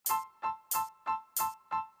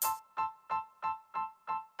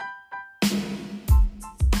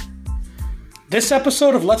This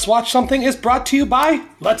episode of Let's Watch Something is brought to you by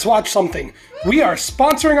Let's Watch Something. We are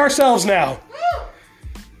sponsoring ourselves now.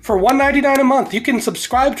 For $1.99 a month, you can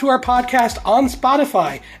subscribe to our podcast on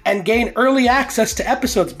Spotify and gain early access to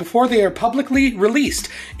episodes before they are publicly released,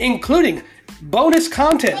 including bonus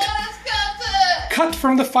content cut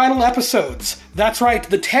from the final episodes. That's right,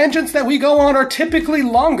 the tangents that we go on are typically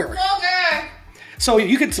longer. So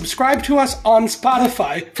you can subscribe to us on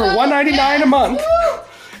Spotify for $1.99 a month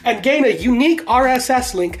and gain a unique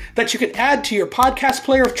RSS link that you can add to your podcast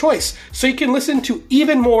player of choice so you can listen to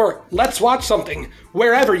even more Let's Watch Something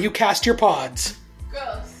wherever you cast your pods.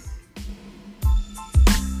 Gross.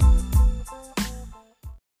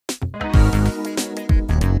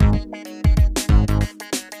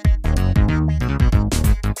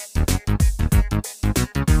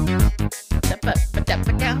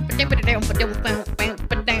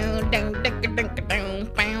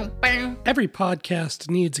 Every podcast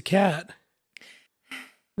needs a cat,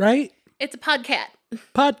 right? It's a podcat.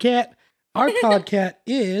 Podcat. Our podcat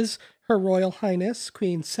is Her Royal Highness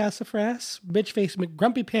Queen Sassafras, Bitchface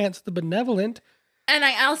McGrumpy Pants the Benevolent. And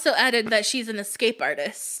I also added that she's an escape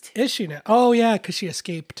artist. Is she now? Oh yeah, because she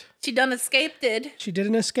escaped. She done escaped. She did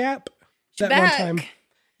an escape She's that back. one time.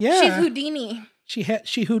 Yeah, She's Houdini. She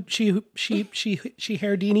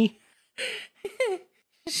Hairdini.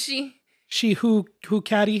 She who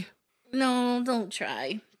catty. No, don't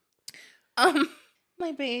try.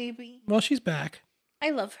 My baby. Well, she's back. I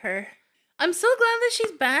love her. I'm so glad that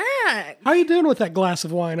she's back. How you doing with that glass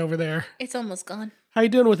of wine over there? It's almost gone. How you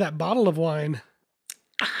doing with that bottle of wine?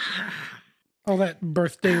 All that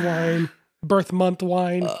birthday wine, birth month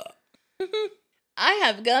wine. I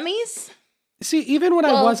have gummies. See, even when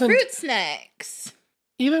I wasn't fruit snacks.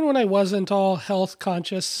 Even when I wasn't all health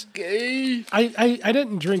conscious, Gay. I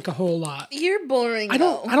didn't drink a whole lot. You're boring. I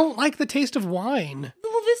don't like the taste of wine.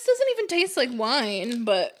 Well, this doesn't even taste like wine,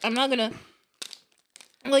 but I'm not gonna.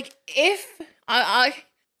 Like, if I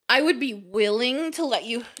would be willing to let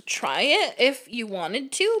you try it if you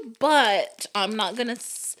wanted to, but I'm not gonna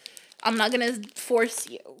force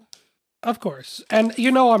you. Of course, and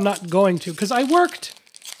you know I'm not going to because I worked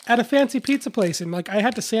at a fancy pizza place and like I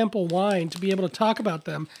had to sample wine to be able to talk about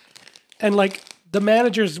them, and like the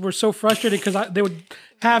managers were so frustrated because they would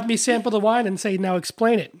have me sample the wine and say, "Now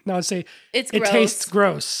explain it." Now I'd say, "It tastes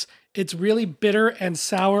gross. It's really bitter and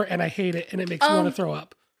sour, and I hate it, and it makes me want to throw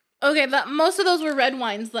up." Okay, most of those were red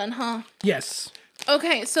wines then, huh? Yes.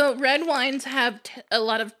 Okay, so red wines have a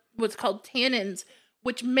lot of what's called tannins,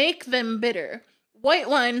 which make them bitter. White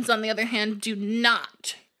wines, on the other hand, do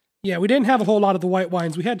not. Yeah, we didn't have a whole lot of the white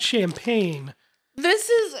wines. We had champagne.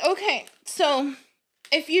 This is, okay, so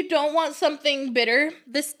if you don't want something bitter,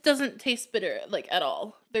 this doesn't taste bitter, like, at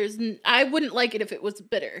all. I wouldn't like it if it was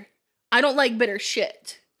bitter. I don't like bitter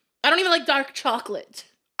shit. I don't even like dark chocolate.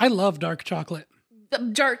 I love dark chocolate. The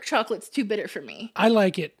dark chocolate's too bitter for me. I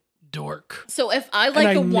like it dork. So if I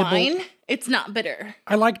like a wine, it's not bitter.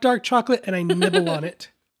 I like dark chocolate and I nibble on it.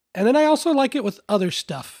 And then I also like it with other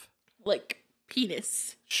stuff. Like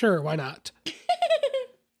penis. Sure, why not?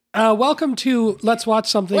 Welcome to Let's Watch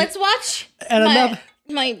Something. Let's watch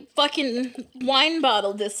my fucking wine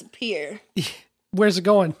bottle disappear. Where's it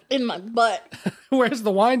going? In my butt. Where's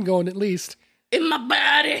the wine going, at least? In my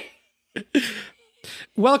body.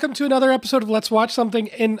 Welcome to another episode of Let's Watch Something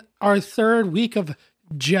in our third week of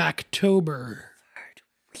Jacktober.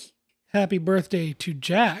 Happy birthday to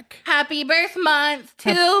Jack. Happy birth month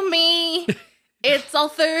to me. It's all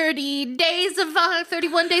 31 days of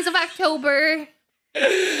October.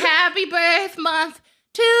 Happy birth month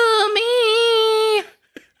to me.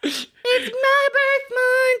 It's my birth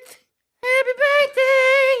month. Happy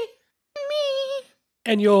birthday to me.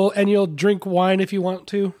 And you'll drink wine if you want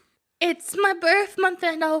to. It's my birth month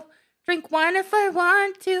and I'll drink wine if I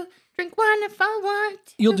want to. Drink wine if I want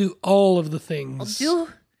to. You'll do all of the things. I'll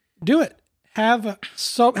do it. Have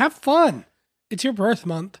fun. It's your birth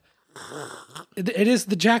month. It is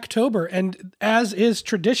the Jacktober, and as is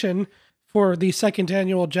tradition for the second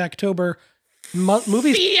annual Jacktober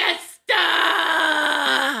movies. Fiesta!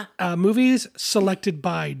 Movies selected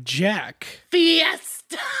by Jack.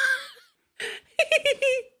 Fiesta!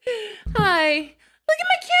 Hi. Look at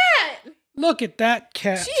my cat. Look at that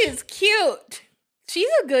cat. She is cute. She's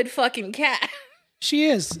a good fucking cat. She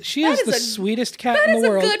is. She is the sweetest cat in the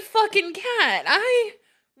world. That is a good fucking cat.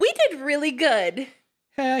 We did really good.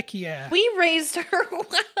 Heck yeah. We raised her well.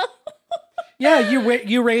 Yeah,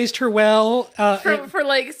 you raised her well.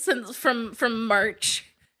 From March.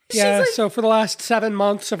 Yeah, so for the last 7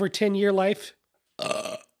 months of her 10-year life.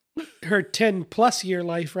 Her 10+ year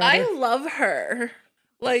life, rather. I love her.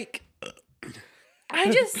 Like,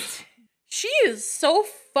 She is so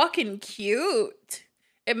fucking cute.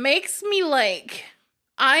 It makes me like,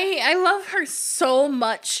 I love her so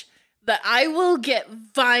much that I will get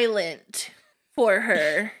violent for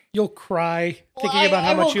her. You'll cry thinking about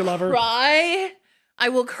how much you love her. I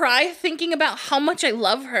will cry thinking about how much I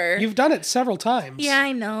love her. You've done it several times. Yeah,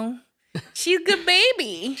 I know. She's a good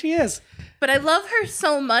baby. She is. But I love her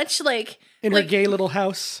so much, like in her gay little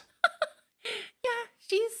house.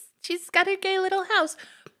 Yeah, she's got her gay little house.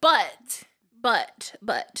 But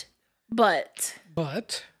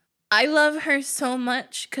I love her so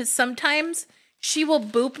much because sometimes she will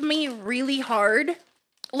boop me really hard.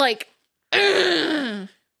 Like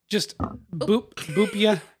just boop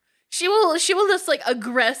ya. She will just like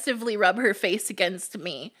aggressively rub her face against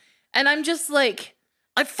me. And I'm just like,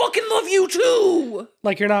 I fucking love you too.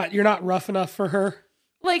 Like you're not rough enough for her.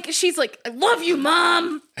 Like she's like, I love you,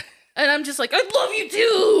 Mom. And I'm just like, I love you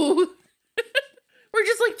too. We're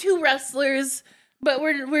just like two wrestlers, but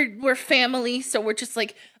we're family, so we're just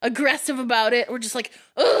like aggressive about it. We're just like,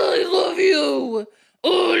 oh, I love you.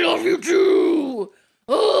 Oh, I love you too.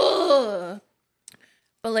 Oh.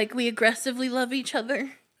 But like we aggressively love each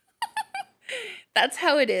other. That's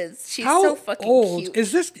how it is. She's so fucking old cute.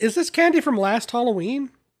 Is this candy from last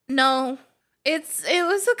Halloween? No. It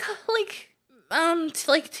was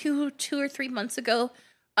like two or 3 months ago.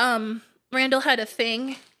 Randall had a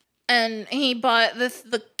thing and he bought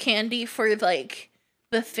the candy for like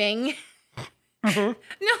the thing. Mm-hmm.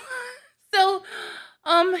 No. So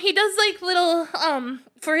he does like little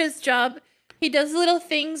for his job, he does little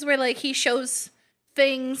things where like he shows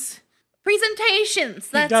things. Presentations.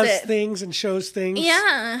 That's it. He does things and shows things.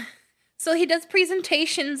 Yeah. So he does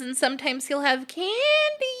presentations and sometimes he'll have candy.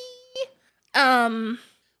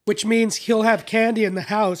 Which means he'll have candy in the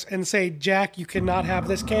house and say, Jack, you cannot have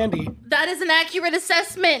this candy. That is an accurate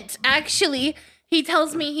assessment. Actually, he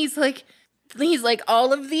tells me he's like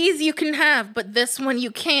all of these you can have, but this one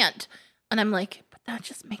you can't. And I'm like, but that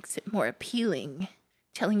just makes it more appealing.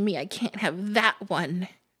 Telling me I can't have that one,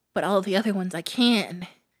 but all the other ones I can.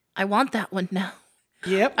 I want that one now.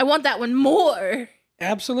 Yep. I want that one more.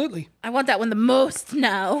 Absolutely. I want that one the most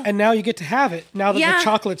now. And now you get to have it, now that the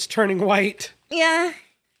chocolate's turning white. Yeah.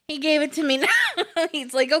 He gave it to me now.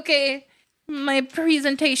 He's like, okay, my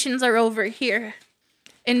presentations are over here.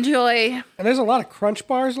 Enjoy. And there's a lot of Crunch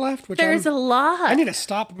bars left. There's a lot. I need to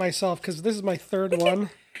stop myself because this is my third one.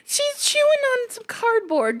 She's chewing on some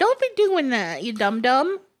cardboard. Don't be doing that, you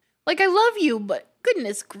dum-dum. Like, I love you, but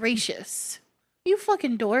goodness gracious. You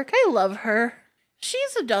fucking dork. I love her.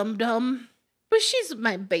 She's a dum-dum, but she's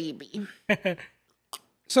my baby.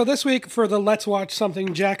 So this week for the Let's Watch Something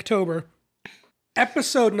Jacktober,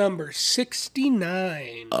 episode number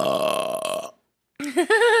 69.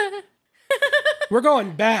 We're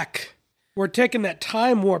going back. We're taking that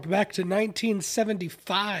time warp back to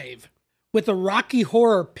 1975 with the Rocky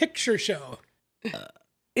Horror Picture Show.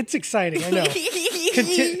 It's exciting, I know.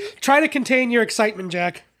 Try to contain your excitement,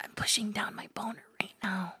 Jack. I'm pushing down my boner right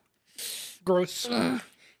now. Gross.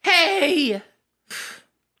 Hey!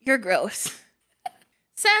 You're gross.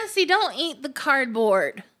 Sassy, don't eat the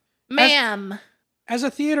cardboard. Ma'am. As a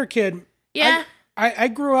theater kid, yeah, I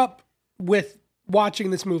grew up with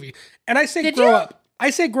watching this movie. And I say I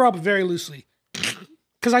say grow up very loosely.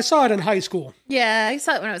 Because I saw it in high school. Yeah, I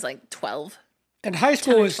saw it when I was like 12. And high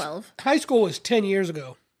school was 10 years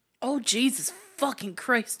ago. Oh, Jesus fucking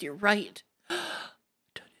Christ, you're right.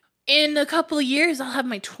 In a couple of years, I'll have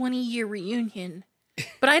my 20-year reunion.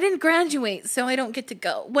 But I didn't graduate, so I don't get to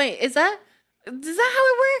go. Wait, is that how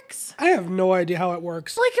it works? I have no idea how it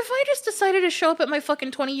works. Like, if I just decided to show up at my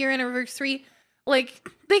fucking 20-year anniversary, like,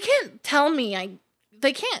 they can't tell me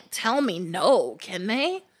no, can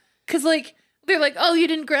they? Because, like, they're like, oh, you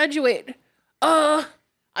didn't graduate. I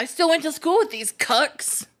still went to school with these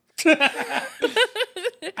cucks.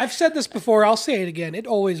 I've said this before, I'll say it again. It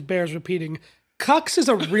always bears repeating. Cucks is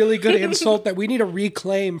a really good insult that we need to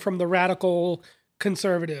reclaim from the radical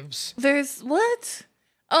conservatives. There's what?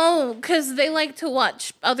 Oh, because they like to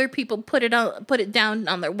watch other people put it down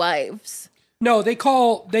on their wives. No, they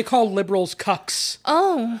call liberals cucks.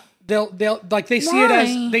 Oh. They'll like they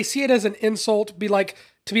see it as an insult to be like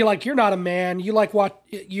you're not a man. You like what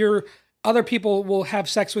your other people will have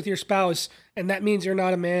sex with your spouse, and that means you're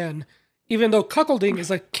not a man. Even though cuckolding is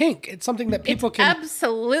a kink, it's something that people can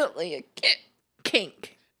absolutely a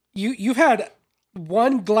kink. You've had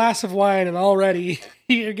one glass of wine and already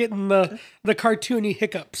you're getting the cartoony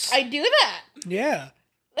hiccups. I do that. Yeah.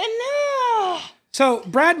 No. So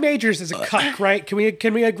Brad Majors is a cuck, right?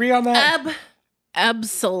 Can we agree on that?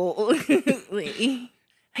 Absolutely.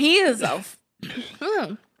 He is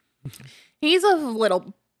he's a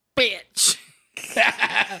little bitch.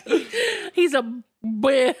 He's a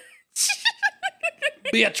bitch.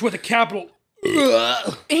 Bitch with a capital.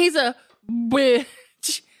 He's a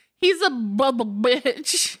bitch. He's a bubble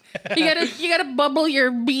bitch. You gotta bubble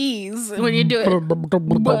your bees when you do it.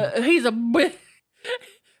 But he's a bitch.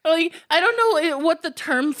 Like, I don't know what the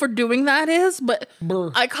term for doing that is, but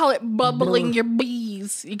I call it bubbling your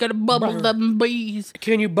bees. You gotta bubble them bees.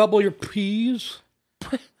 Can you bubble your peas?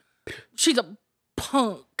 She's a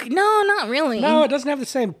punk. No, not really. No, it doesn't have the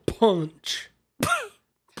same punch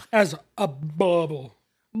as a bubble.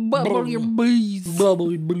 Bubble your bees.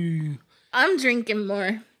 Bubble your bee. I'm drinking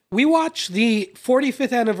more. We watched the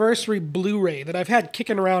 45th anniversary Blu-ray that I've had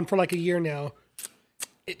kicking around for like a year now.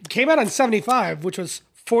 It came out on 75, which was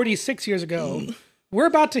 46 years ago. We're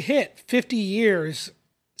about to hit 50 years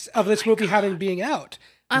of this movie having being out.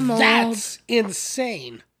 That's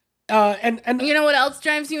insane. And you know what else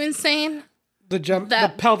drives you insane?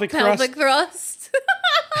 The pelvic thrust. Pelvic thrust.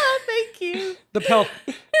 Thank you. The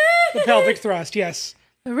pelvic thrust, yes.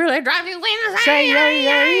 It really drives you insane.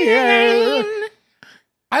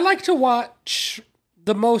 I like to watch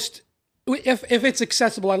the most, if it's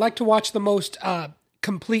accessible, I like to watch the most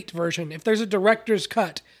complete version. If there's a director's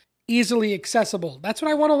cut, easily accessible, that's what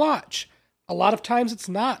I want to watch. A lot of times it's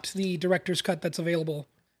not the director's cut that's available.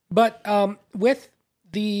 But with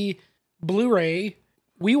the Blu-ray,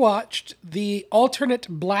 we watched the alternate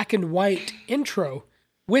black and white intro,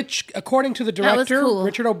 which, according to the director,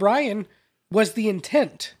 Richard O'Brien, was the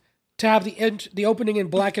intent. To have the opening in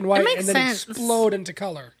black and white and then explode into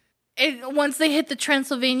color. Once they hit the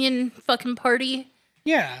Transylvanian fucking party,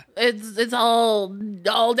 yeah, it's all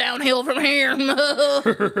downhill from here.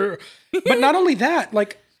 But not only that,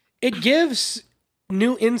 like, it gives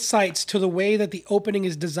new insights to the way that the opening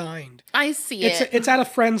is designed. I see it. It's at a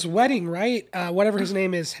friend's wedding, right? Whatever his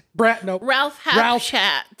name is, Ralph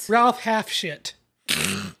Halfshat. Ralph Halfshit.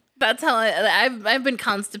 That's how I've been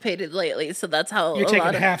constipated lately, so that's how you're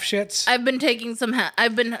taking half shits. I've been taking some.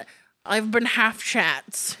 I've been half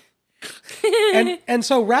shats. and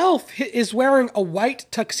so Ralph is wearing a white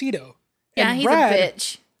tuxedo. Yeah, and he's Brad a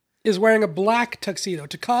bitch. Is wearing a black tuxedo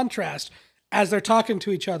to contrast as they're talking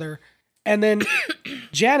to each other, and then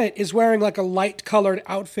Janet is wearing like a light colored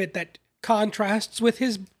outfit that contrasts with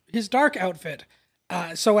his dark outfit.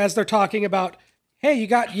 So as they're talking about, hey, you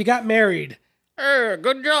got married.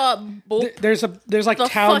 Good job. There's like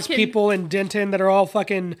townspeople in Denton that are all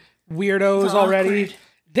fucking weirdos already.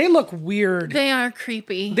 They look weird. They are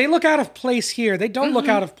creepy. They look out of place here. They don't look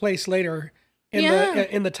out of place later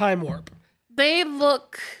in the time warp. They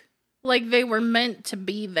look like they were meant to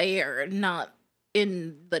be there, not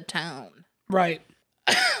in the town. Right.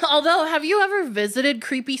 Although, have you ever visited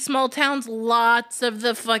creepy small towns? Lots of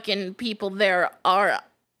the fucking people there are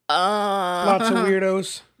lots of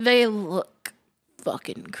weirdos. They look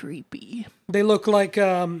fucking creepy. They look like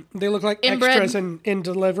extras in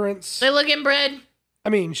Deliverance. They look inbred. I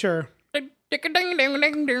mean, sure.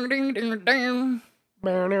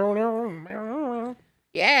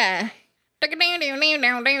 Yeah.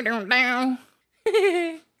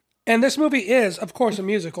 And this movie is, of course, a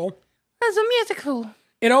musical. It's a musical.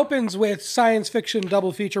 It opens with science fiction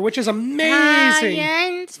double feature, which is amazing.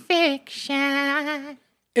 Science fiction.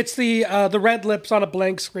 It's the red lips on a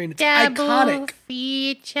blank screen. It's double iconic.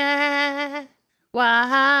 Feature.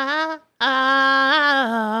 Wow.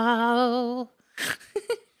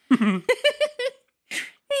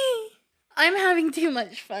 I'm having too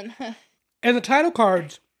much fun. And the title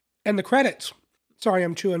cards and the credits. Sorry,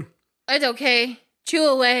 I'm chewing. It's okay. Chew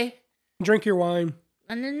away. Drink your wine.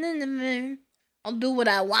 I'll do what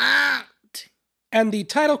I want. And the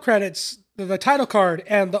title credits, the title card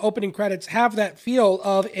and the opening credits have that feel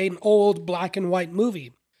of an old black and white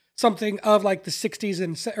movie. Something of like the 60s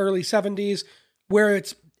and early 70s, where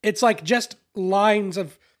it's like just lines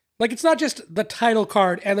of, like, it's not just the title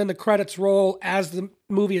card and then the credits roll as the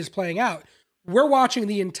movie is playing out. We're watching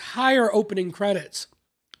the entire opening credits,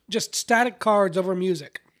 just static cards over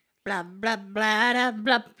music. Blah, blah, blah,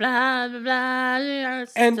 blah, blah, blah, blah.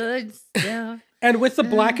 And with the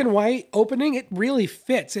black and white opening, it really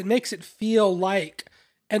fits. It makes it feel like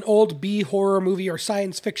an old B horror movie or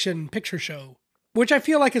science fiction picture show, which I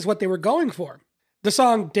feel like is what they were going for. The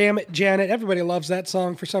song Damn It, Janet, everybody loves that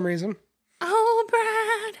song for some reason. Oh,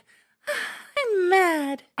 Brad, I'm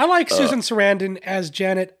mad. I like Susan Sarandon as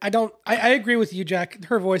Janet. I agree with you, Jack.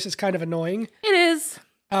 Her voice is kind of annoying. It is.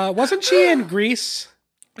 Wasn't she in Grease?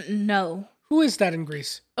 No. Who is that in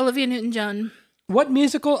Grease? Olivia Newton-John. What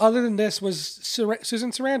musical other than this was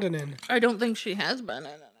Susan Sarandon in? I don't think she has been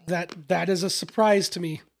in it. That is a surprise to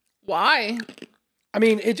me. Why? I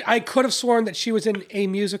mean, I could have sworn that she was in a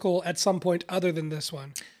musical at some point other than this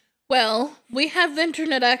one. Well, we have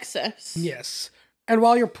internet access. Yes. And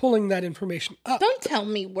while you're pulling that information up... Don't tell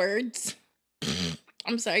me words.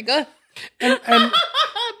 I'm sorry, go and I'm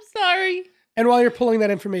sorry. And while you're pulling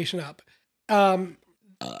that information up,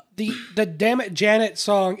 the Damn It Janet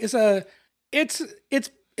song is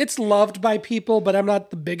it's loved by people, but I'm not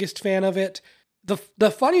the biggest fan of it.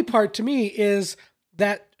 The funny part to me is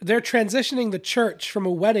that they're transitioning the church from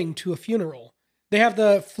a wedding to a funeral. They have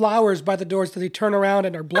the flowers by the doors that they turn around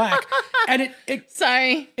and are black. And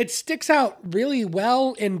it sticks out really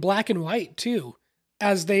well in black and white too,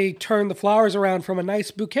 as they turn the flowers around from a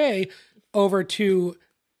nice bouquet over to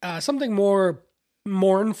something more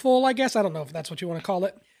mournful, I guess. I don't know if that's what you want to call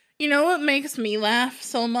it. You know what makes me laugh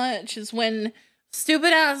so much is when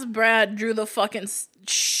stupid ass Brad drew the fucking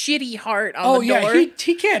shitty heart on the door. Oh yeah,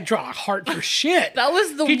 he can't draw a heart for shit. That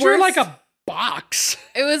was the worst. He drew like a box.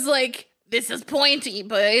 It was like, this is pointy,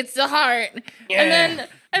 but it's a heart. Yeah.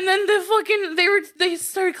 And then the fucking they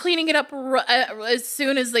started cleaning it up as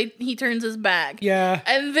soon as he turns his back. Yeah.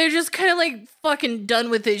 And they're just kind of like fucking done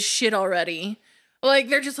with his shit already. Like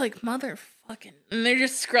they're just like motherfucking, and they're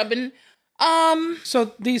just scrubbing.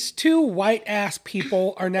 So these two white ass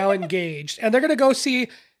people are now engaged, and they're gonna go see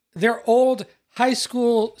their old high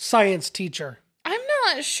school science teacher. I'm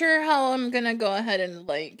not sure how I'm gonna go ahead and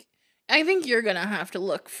I think you're gonna have to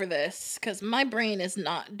look for this because my brain is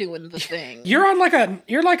not doing the thing. You're on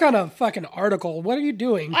a fucking article. What are you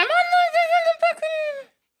doing? I'm on the fucking.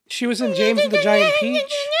 She was in James and the Giant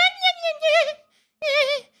Peach.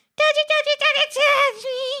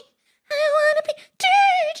 I wanna be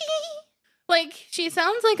dirty. Like she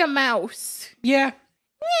sounds like a mouse. Yeah.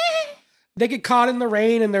 They get caught in the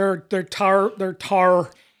rain and they're tar.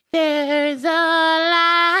 There's a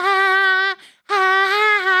lie.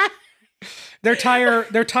 Their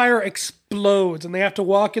tire explodes and they have to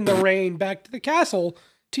walk in the rain back to the castle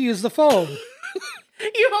to use the phone.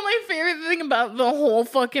 You know my favorite thing about the whole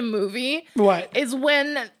fucking movie? What? Is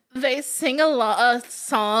when they sing a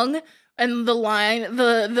song and the line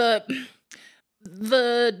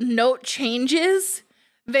the note changes.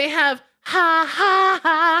 They have ha ha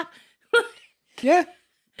ha. Yeah.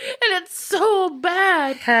 And it's so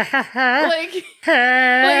bad. like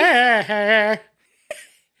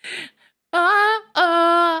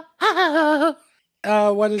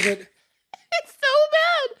what is it? It's so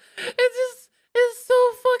bad. It's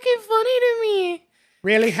so fucking funny to me.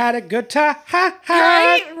 Really had a good time.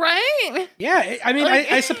 Right? Yeah, I mean,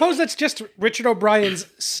 I suppose that's just Richard O'Brien's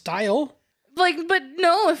style. But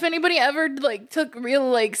no, if anybody ever took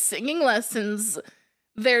real singing lessons,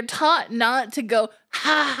 they're taught not to go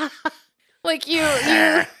ha ha. You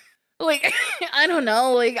I don't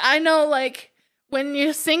know. I know when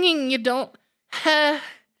you're singing, you don't ha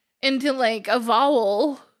into a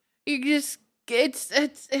vowel. You just it's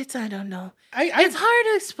I don't know. It's hard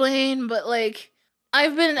to explain, but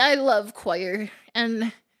I love choir,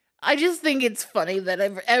 and I just think it's funny that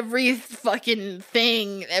every fucking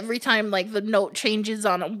thing, every time the note changes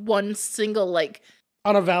on one single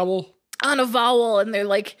on a vowel, and they're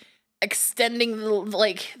extending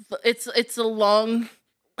the it's a long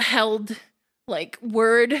held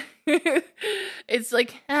word. It's ha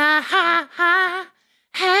ha ha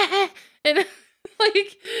ha, and are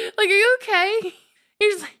you okay?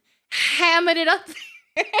 You're just hamming it up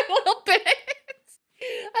a little bit.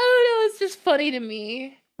 I don't know, it's just funny to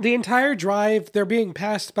me. The entire drive, they're being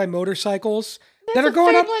passed by motorcycles that are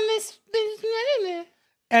going up,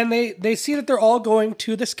 and they see that they're all going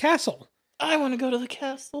to this castle. I want to go to the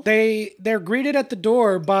castle. They're greeted at the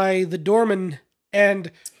door by the doorman,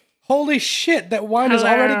 and holy shit, that wine is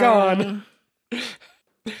already gone.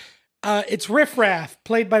 It's Riff Raff,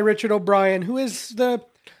 played by Richard O'Brien, who is the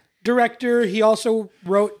director. He also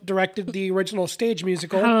directed the original stage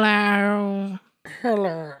musical. Hello.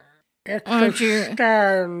 It's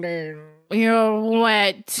outstanding. You're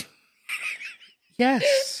wet.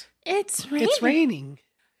 Yes. It's raining. It's raining.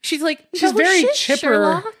 She's she's very chipper.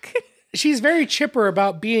 Sherlock. She's very chipper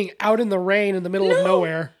about being out in the rain in the middle of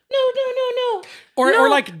nowhere. No. Or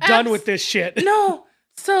done with this shit. No.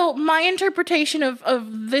 So my interpretation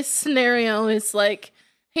of this scenario is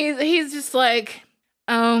he's just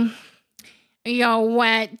you're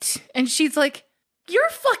wet. And she's you're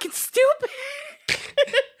fucking stupid.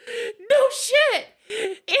 No shit.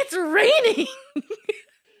 It's raining.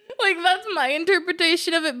 That's my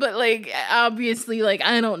interpretation of it, but obviously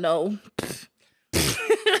I don't know.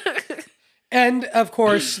 And of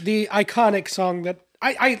course the iconic song that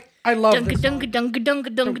I love this song.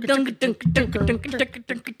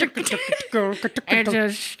 It's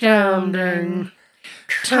astounding.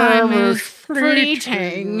 Time is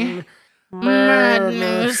fleeting.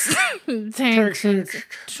 Madness takes its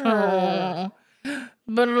toll.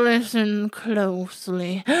 But listen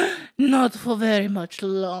closely. Not for very much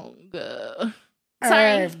longer.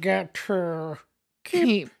 Sorry. I've got to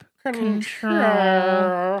Keep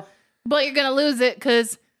control. But you're gonna lose it,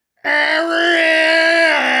 because...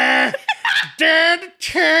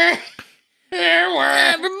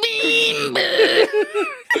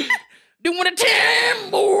 Doing a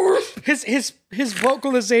tambour. His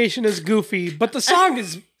vocalization is goofy, but the song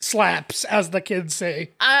is slaps, as the kids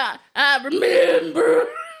say. I remember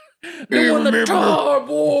doing the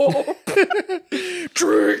tambour.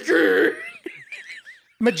 Tricky.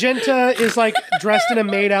 Magenta is like dressed in a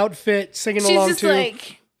maid outfit, singing along She's just too.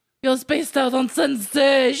 like, you're spaced out on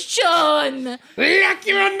sensation. Like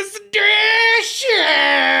you're on the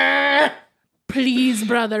station. Please,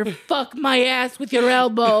 brother, fuck my ass with your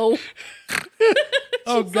elbow.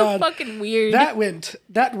 Oh She's God, so fucking weird. that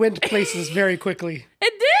went places very quickly.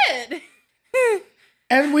 It did.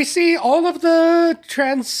 And we see all of the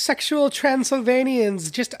transsexual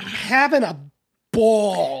Transylvanians just having a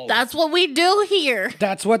ball. That's what we do here.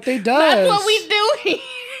 That's what they do. That's what we do here.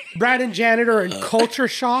 Brad and Janet are in culture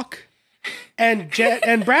shock, and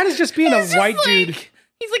Brad is just being a white dude.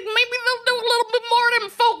 He's like, maybe they'll do a little bit more of them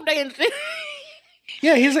folk dancing.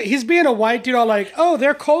 Yeah, he's being a white dude, all like, oh,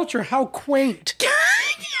 their culture, how quaint.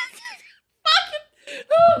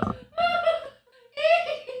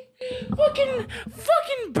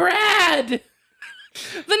 fucking Brad.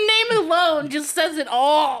 The name alone just says it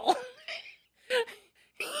all.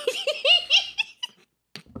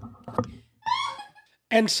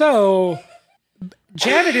 And so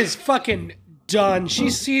Janet is fucking done. She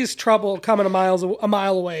sees trouble coming a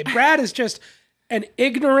mile away. Brad is just an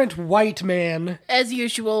ignorant white man. As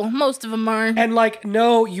usual, most of them are. And like,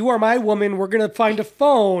 no, you are my woman. We're going to find a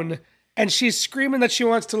phone. And she's screaming that she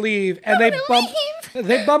wants to leave. And they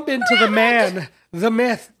bump into the man, the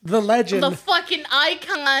myth, the legend. The fucking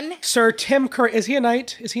icon. Sir Tim Curry. Is he a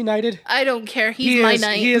knight? Is he knighted? I don't care. He's my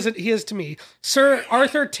knight. He is to me. Sir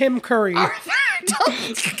Arthur Tim Curry. Arthur,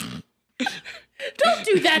 don't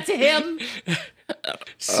do that to him.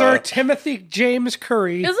 Sir Timothy James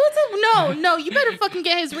Curry. No, you better fucking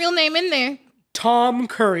get his real name in there. Tom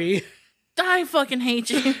Curry. I fucking hate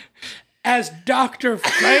you. As Dr.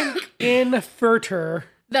 Frank Infurter.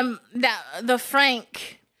 The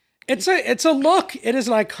Frank. It's a look. It is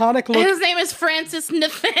an iconic look. His name is Francis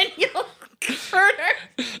Nathaniel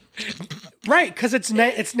Furter. Right, because it's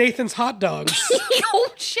Nathan's hot dogs. Oh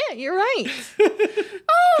shit, you're right.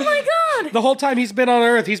 Oh my God. The whole time he's been on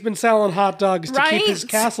Earth, he's been selling hot dogs to keep his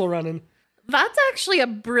Right. castle running. That's actually a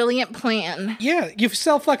brilliant plan. Yeah, you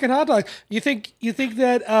sell fucking hot dogs. You think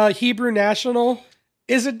that Hebrew National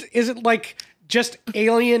isn't like just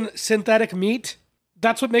alien synthetic meat?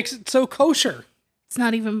 That's what makes it so kosher. It's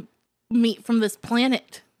not even meat from this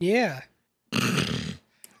planet. Yeah.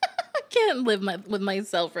 I can't live with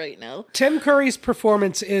myself right now. Tim Curry's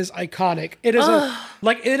performance is iconic. It is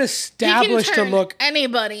it established He can a turn look.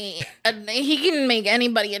 anybody. He can make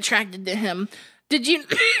anybody attracted to him. Did you?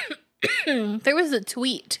 There was a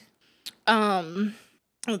tweet. Tim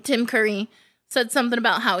Curry said something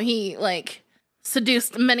about how he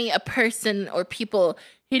seduced many a person or people.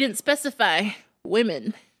 He didn't specify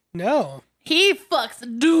women. No. He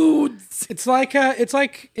fucks dudes. It's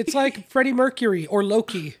like Freddie Mercury or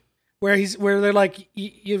Loki, where they're like,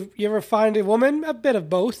 you ever find a woman? A bit of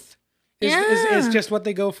both is just what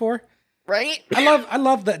they go for. Right? I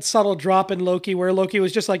love that subtle drop in Loki, where Loki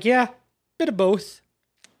was just like, yeah, bit of both.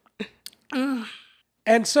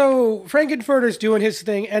 And so Frankenfurter's doing his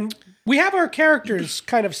thing, and we have our characters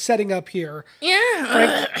kind of setting up here.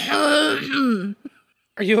 Yeah.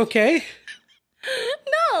 Are you okay?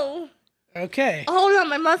 No. Okay. Hold on,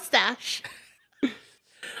 my mustache. That's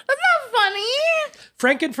not funny.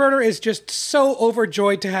 Frankenfurter is just so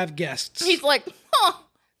overjoyed to have guests. He's like, huh.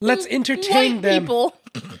 Let's entertain white them. people.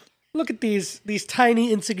 Look at these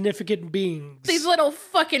tiny insignificant beings. These little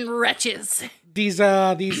fucking wretches. These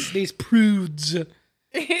prudes.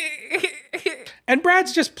 And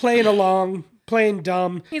Brad's just playing along, playing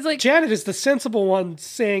dumb. He's like, Janet is the sensible one,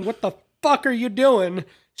 saying, "What the fuck are you doing?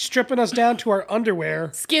 Stripping us down to our underwear."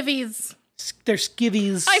 skivvies. They're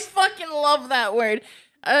skivvies. I fucking love that word.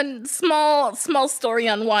 A small story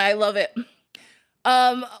on why I love it.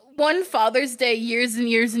 One Father's Day years and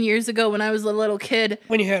years and years ago when I was a little kid.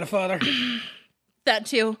 When you had a father. That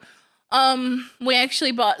too. We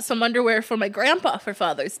actually bought some underwear for my grandpa for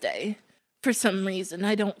Father's Day. For some reason.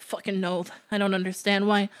 I don't fucking know. I don't understand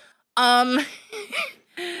why. And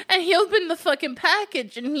he opened the fucking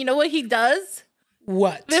package and you know what he does?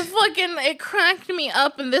 What? It cracked me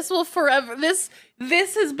up, and this will forever. This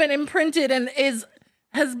has been imprinted and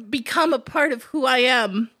has become a part of who I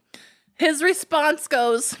am. His response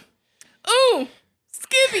goes, "Ooh,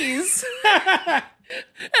 skivvies." And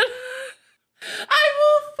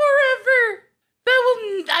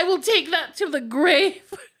I will take that to the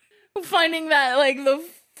grave. Finding that like the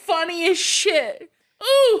funniest shit.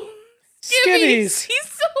 Ooh, skivvies. He's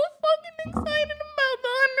so fucking excited about the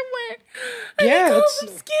underwear. And he calls them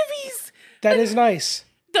skivvies. That is nice.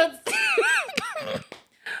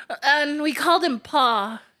 And we called him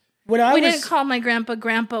Pa. We didn't call my grandpa.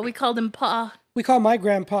 We called him Pa. We call my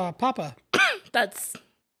grandpa Papa. That's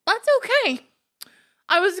okay.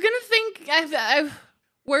 I was gonna think I've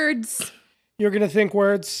words. You're gonna think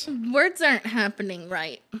words? Words aren't happening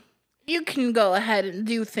right. You can go ahead and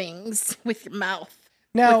do things with your mouth.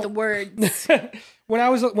 Now, with the words. when I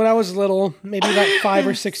was little, maybe like 5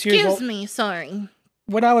 or 6 years old. Excuse me, sorry.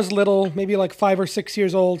 When I was little, maybe like 5 or 6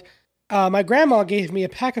 years old, my grandma gave me a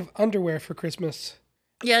pack of underwear for Christmas.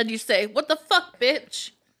 Yeah, you say, "What the fuck,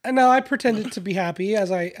 bitch?" And now I pretended to be happy,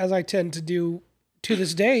 as I tend to do to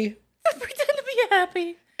this day. Pretend to be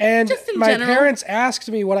happy. And my parents asked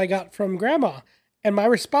me what I got from Grandma, and my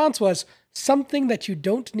response was, "Something that you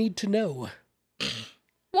don't need to know."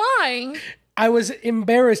 Why? I was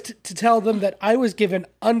embarrassed to tell them that I was given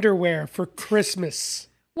underwear for Christmas.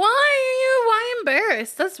 Why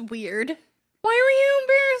embarrassed? That's weird. Why were you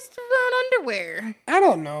embarrassed about underwear? I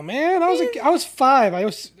don't know, man. I was 5.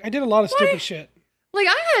 I did a lot of stupid shit. Like,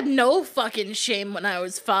 I had no fucking shame when I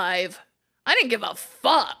was 5. I didn't give a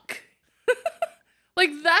fuck.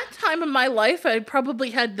 Like, that time in my life, I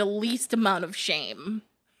probably had the least amount of shame.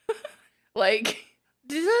 Like,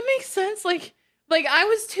 does that make sense? Like I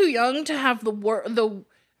was too young to have the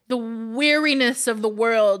weariness of the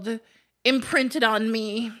world imprinted on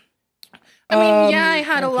me. I mean, yeah, I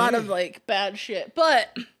had a lot of like bad shit,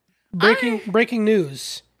 but breaking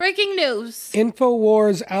news. Breaking news.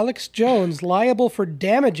 InfoWars Alex Jones liable for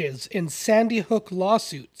damages in Sandy Hook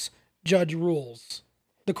lawsuits. Judge rules.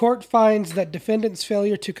 The court finds that defendant's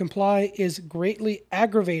failure to comply is greatly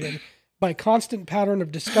aggravated by constant pattern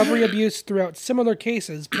of discovery abuse throughout similar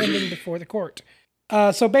cases pending before the court.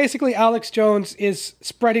 So basically, Alex Jones is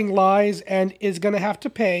spreading lies and is going to have to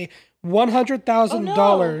pay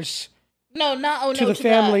 $100,000 to the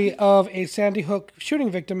family of a Sandy Hook shooting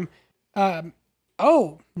victim.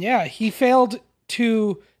 He failed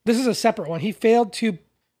to... This is a separate one. He failed to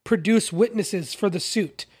produce witnesses for the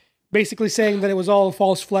suit, basically saying that it was all a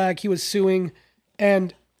false flag. He was suing,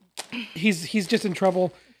 and he's just in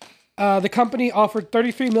trouble. The company offered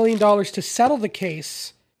 $33 million to settle the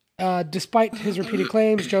case, despite his repeated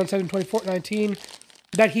claims. Jones said in 2019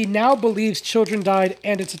 that he now believes children died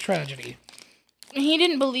and it's a tragedy. He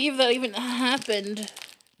didn't believe that even happened.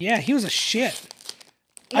 Yeah, he was a shit.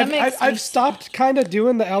 I've stopped kind of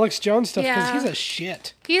doing the Alex Jones stuff because he's a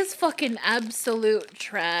shit. He is fucking absolute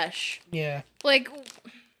trash. Yeah. Like,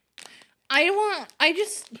 I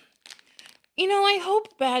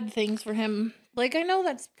hope bad things for him. Like, I know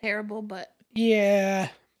that's terrible, but... Yeah.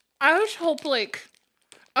 I just hope,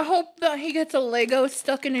 I hope that he gets a Lego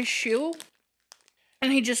stuck in his shoe,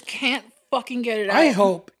 and he just can't fucking get it out. I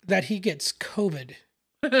hope that he gets COVID.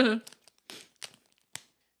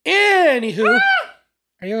 Anywho.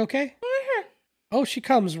 Are you okay? Mm-hmm. Oh, she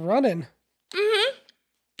comes running. Mm-hmm.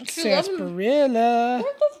 Sarsaparilla.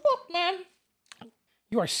 What the fuck, man?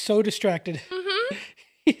 You are so distracted. Mm-hmm.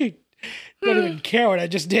 You don't even care what I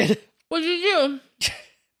just did. What'd you do?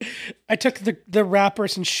 I took the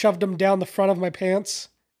wrappers and shoved them down the front of my pants.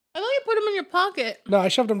 I thought you put them in your pocket. No, I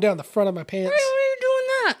shoved them down the front of my pants. Why are you doing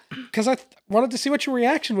that? Because I wanted to see what your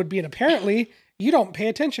reaction would be, and apparently you don't pay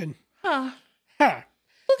attention. Huh. Ha.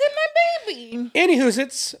 Look at my baby. Anywho's,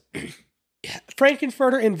 it's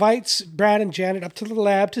Frankenfurter invites Brad and Janet up to the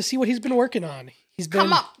lab to see what he's been working on.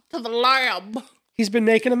 Come up to the lab. He's been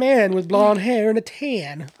making a man with blonde hair and a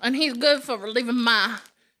tan. And he's good for relieving my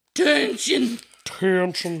tension.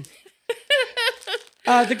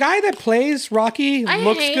 The guy that plays Rocky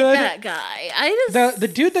looks hate good. That guy. The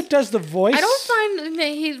dude that does the voice. I don't find that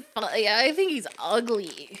he's funny. I think he's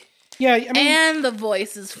ugly. Yeah, I mean, and the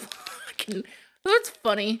voice is fucking. That's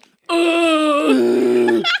funny.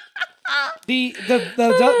 The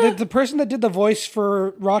person that did the voice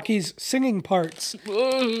for Rocky's singing parts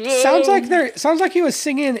sounds like he was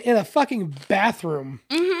singing in a fucking bathroom.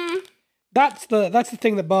 Mm-hmm. That's the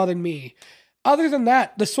thing that bothered me. Other than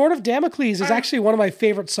that, The Sword of Damocles is actually one of my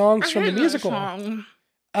favorite songs from the musical.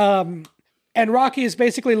 And Rocky is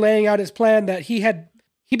basically laying out his plan that he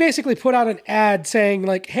basically put out an ad saying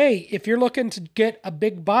like, hey, if you're looking to get a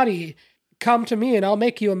big body, come to me and I'll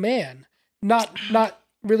make you a man. Not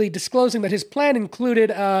really disclosing that his plan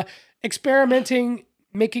included experimenting,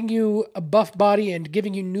 making you a buff body and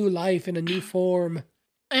giving you new life in a new form.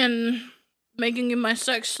 And making you my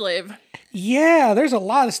sex slave. Yeah, there's a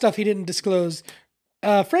lot of stuff he didn't disclose.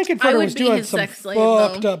 Frankenfurter was doing some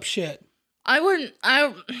fucked up shit. If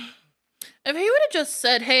he would have just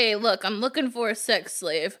said, hey, look, I'm looking for a sex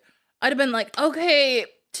slave, I'd have been like, okay,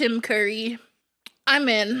 Tim Curry, I'm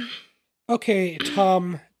in. Okay,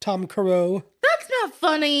 Tom Currow. That's not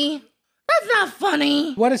funny. That's not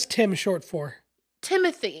funny. What is Tim short for?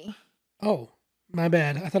 Timothy. Oh, my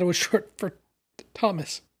bad. I thought it was short for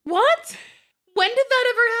Thomas. What? When did that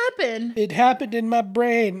ever happen? It happened in my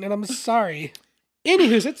brain, and I'm sorry.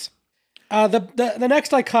 Anywho's, the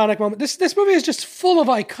next iconic moment. This movie is just full of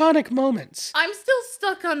iconic moments. I'm still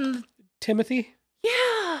stuck on Timothy?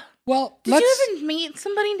 Yeah. Well, Did you ever meet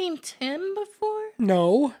somebody named Tim before?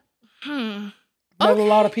 No. Met a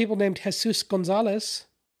lot of people named Jesus Gonzalez.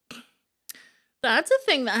 That's a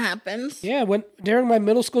thing that happens. Yeah, during my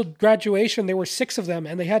middle school graduation, there were 6 of them,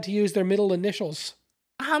 and they had to use their middle initials.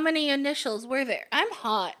 How many initials were there? I'm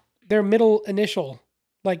hot. Their middle initial.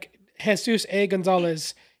 Like Jesus A.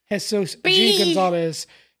 Gonzalez, Jesus B. G. Gonzalez,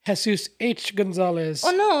 Jesus H. Gonzalez.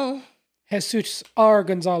 Oh, no. Jesus R.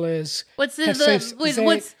 Gonzalez. What's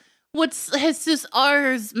Jesus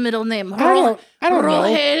R's middle name? I don't know.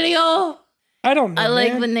 Rogelio. I don't know. I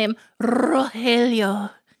like the name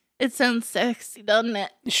Rogelio. It sounds sexy, doesn't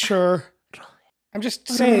it? Sure. I'm just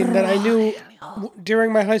saying that I knew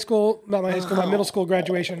during my middle school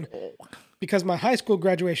graduation, because my high school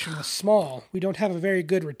graduation was small, we don't have a very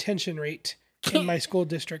good retention rate in my school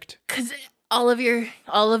district. Because everyone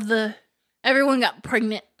got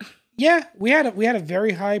pregnant. Yeah, we had a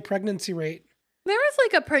very high pregnancy rate. There was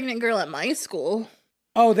like a pregnant girl at my school.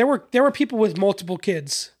 Oh, there were people with multiple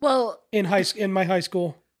kids. Well, in my high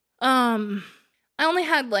school. I only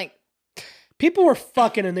had like people were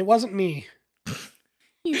fucking, and it wasn't me.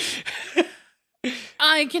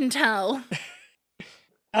 I can tell.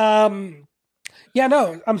 Yeah,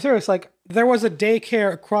 no, I'm serious. Like, there was a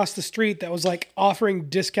daycare across the street that was like offering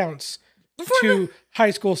discounts to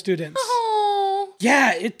high school students. Oh,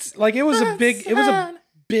 yeah, it was a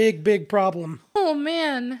big problem. Oh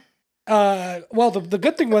man. Well, the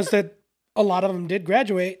good thing was that a lot of them did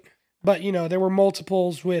graduate, but there were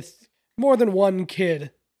multiples with more than one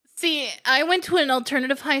kid. See, I went to an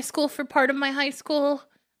alternative high school for part of my high school,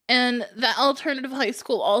 and that alternative high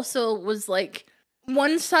school also was like,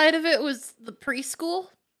 one side of it was the preschool,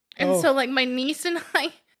 and so like my niece and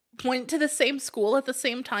I went to the same school at the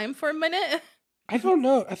same time for a minute. I don't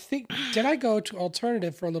know. Did I go to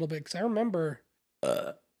alternative for a little bit? Because I remember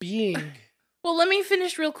being... Well, let me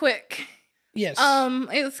finish real quick. Yes.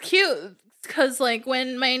 It was cute, because like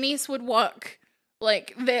when my niece would walk...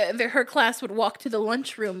 Like, her class would walk to the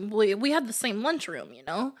lunchroom. We had the same lunchroom,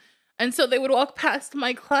 And so they would walk past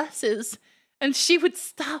my classes, and she would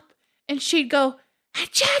stop, and she'd go, "Hey,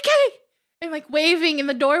 Jackie!" And, like, waving in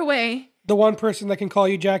the doorway. The one person that can call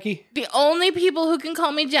you Jackie? The only people who can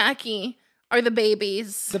call me Jackie are the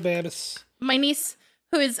babies. The babies. My niece,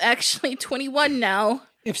 who is actually 21 now.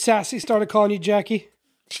 If Sassy started calling you Jackie?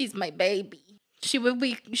 She's my baby. She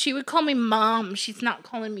would call me Mom. She's not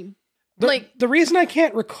calling me... The reason I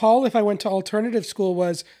can't recall if I went to alternative school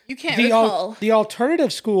was... You can't recall. The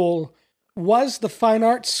alternative school was the fine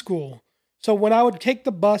arts school. So when I would take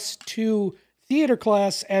the bus to theater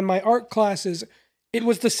class and my art classes, it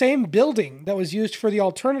was the same building that was used for the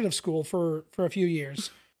alternative school for a few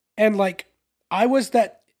years. And like, I was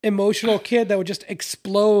that emotional kid that would just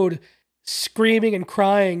explode screaming and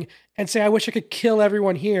crying and say, I wish I could kill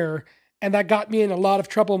everyone here. And that got me in a lot of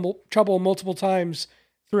trouble multiple times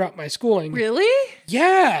throughout my schooling. Really?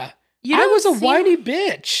 Yeah. I was a whiny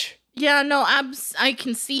bitch. Yeah, no, I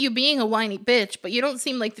can see you being a whiny bitch, but you don't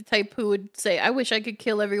seem like the type who would say, I wish I could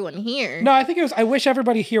kill everyone here. No, I think it was, I wish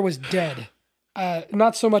everybody here was dead.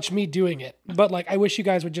 Not so much me doing it, but like, I wish you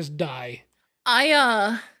guys would just die.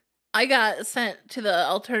 I got sent to the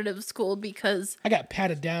alternative school because... I got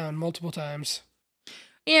patted down multiple times.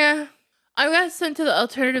 Yeah, I got sent to the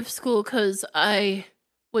alternative school because I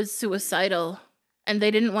was suicidal. And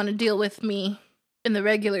they didn't want to deal with me in the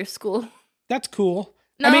regular school. That's cool.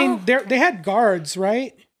 No. I mean, they had guards,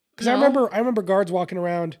 right? Because I remember guards walking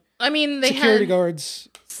around. I mean, security guards.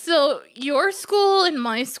 So your school and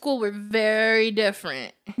my school were very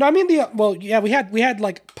different. No, I mean we had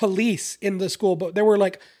like police in the school, but there were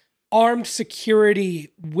like armed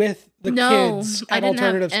security with the kids at alternative school. I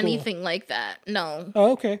didn't have anything like that. No.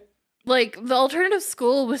 Oh, okay. Like the alternative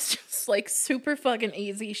school was just like super fucking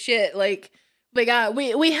easy shit. Like.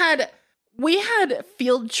 We had We had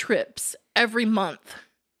field trips every month.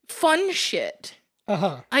 Fun shit.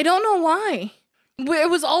 Uh-huh. I don't know why. It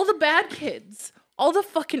was all the bad kids. All the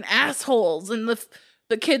fucking assholes and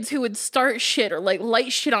the kids who would start shit or like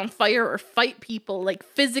light shit on fire or fight people, like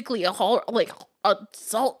physically like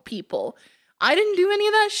assault people. I didn't do any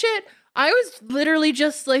of that shit. I was literally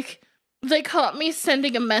just like, they caught me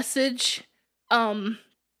sending a message,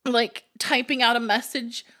 like typing out a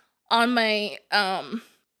message on my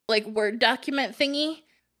like Word document thingy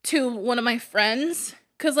to one of my friends,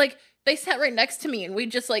 cuz like they sat right next to me and we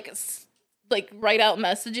just like write out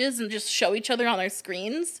messages and just show each other on our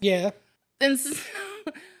screens. Yeah. And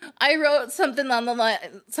I wrote something along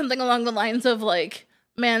the lines of like,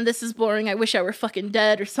 man, this is boring. I wish I were fucking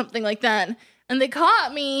dead or something like that. And they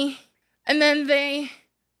caught me and then they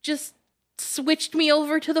just switched me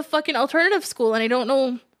over to the fucking alternative school and I don't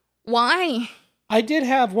know why. I did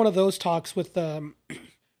have one of those talks with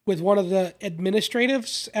one of the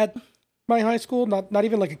administratives at my high school, not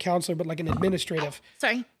even like a counselor, but like an administrative.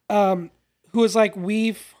 Sorry. Who was like,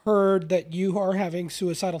 we've heard that you are having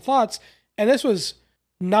suicidal thoughts. And this was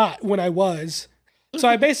not when I was. So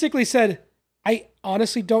I basically said, I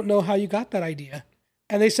honestly don't know how you got that idea.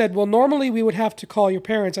 And they said, well, normally we would have to call your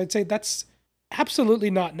parents. I'd say that's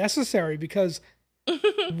absolutely not necessary because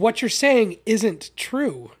what you're saying isn't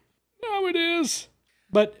true. No, it is.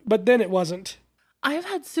 But then it wasn't. I've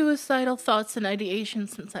had suicidal thoughts and ideation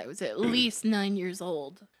since I was at least 9 years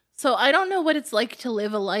old. So I don't know what it's like to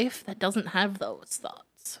live a life that doesn't have those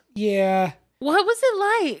thoughts. Yeah. What was it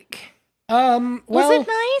like? Well, was it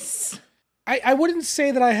nice? I wouldn't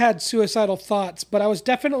say that I had suicidal thoughts, but I was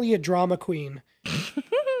definitely a drama queen.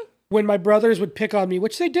 When my brothers would pick on me,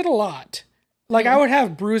 which they did a lot. Like, I would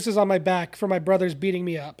have bruises on my back for my brothers beating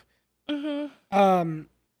me up. Mm-hmm.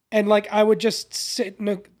 And, like, I would just sit,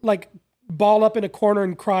 ball up in a corner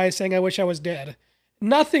and cry, saying I wish I was dead.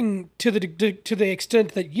 Nothing to the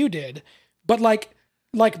extent that you did, but,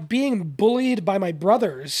 like being bullied by my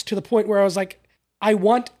brothers to the point where I was like, I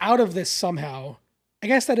want out of this somehow. I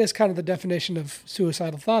guess that is kind of the definition of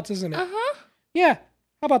suicidal thoughts, isn't it? Uh-huh. Yeah.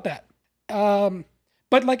 How about that?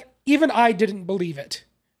 But like, even I didn't believe it.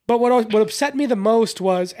 But what upset me the most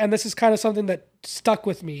was, and this is kind of something that stuck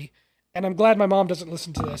with me, and I'm glad my mom doesn't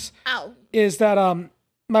listen to this. Ow. Is that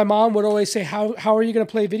my mom would always say, how are you going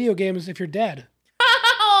to play video games if you're dead?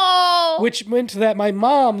 Oh. Which meant that my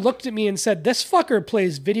mom looked at me and said, this fucker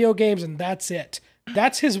plays video games and that's it.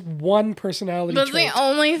 That's his one personality That's trait. the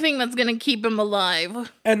only thing that's gonna keep him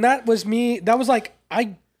alive. And that was me. That was like,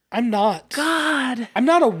 I'm not. God. I'm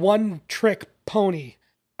not a one-trick pony.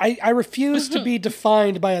 I refuse to be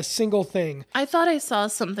defined by a single thing. I thought I saw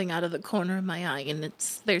something out of the corner of my eye, and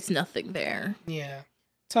there's nothing there. Yeah.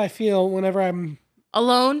 That's how I feel whenever I'm...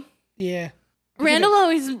 Alone? Yeah. Randall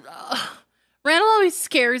always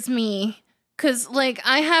scares me. Because, like,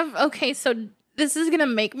 okay, so this is gonna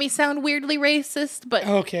make me sound weirdly racist, but...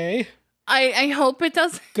 Okay. I hope it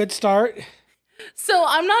does. Good start. So,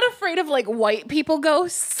 I'm not afraid of, like, white people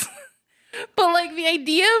ghosts. But, like, the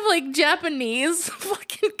idea of, like, Japanese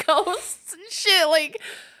fucking ghosts and shit, like,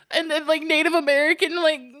 and then, like, Native American,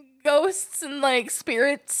 like, ghosts and, like,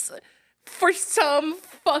 spirits, for some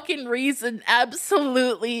fucking reason,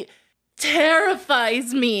 absolutely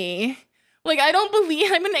terrifies me. Like, I don't believe,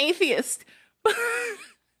 I'm an atheist. But,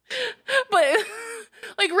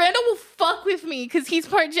 like, Randall will fuck with me because he's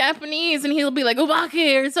part Japanese and he'll be like,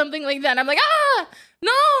 Obake or something like that. And I'm like,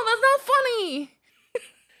 no, that's not funny.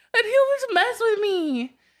 And he'll just mess with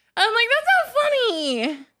me. I'm like, that's not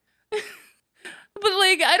funny. But,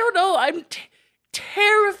 like, I don't know. I'm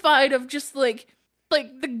terrified of just, like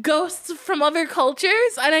the ghosts from other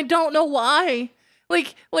cultures. And I don't know why.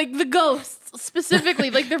 Like the ghosts, specifically.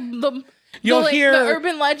 Like, the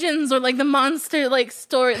urban legends or, like, the monster, like,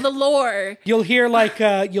 story, the lore. You'll hear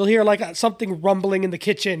something rumbling in the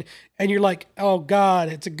kitchen. And you're like, oh, God,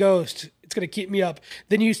 it's a ghost. It's going to keep me up.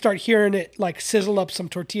 Then you start hearing it like sizzle up some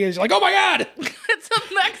tortillas. You're like, oh my God! It's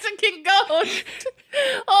a Mexican ghost.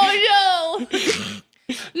 Oh no.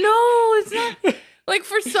 No, it's not. Like,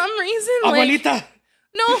 for some reason, Abuelita. Like,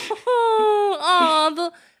 no.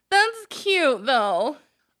 Oh, that's cute though.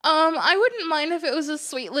 I wouldn't mind if it was a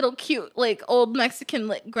sweet little cute, like, old Mexican,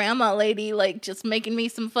 like, grandma lady, like, just making me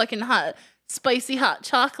some fucking spicy hot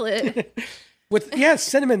chocolate.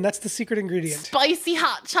 Cinnamon, that's the secret ingredient. Spicy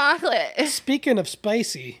hot chocolate. Speaking of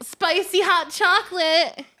spicy. Spicy hot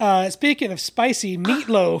chocolate. Speaking of spicy,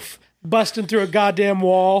 meatloaf busting through a goddamn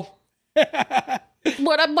wall.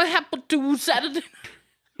 What happened to Saturday?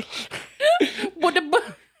 What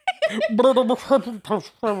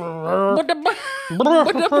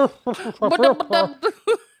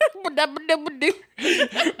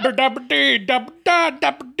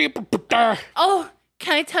Oh,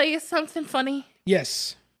 can I tell you something funny?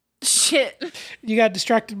 Yes. Shit. You got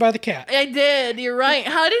distracted by the cat. I did. You're right.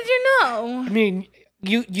 How did you know? I mean,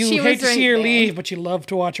 you She hate was to right see her there. leave, but you love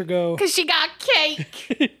to watch her go. Because she got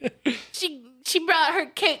cake. she brought her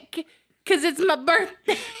cake because it's my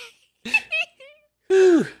birthday.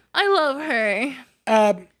 I love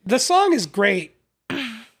her. The song is great.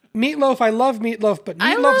 Meatloaf, I love Meatloaf, but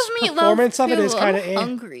I love Meatloaf's Meatloaf performance of it too. is kind of I'm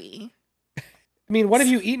hungry. I mean, what have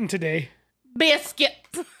you eaten today? Biscuit.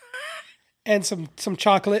 And some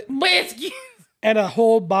chocolate Biscuit. and a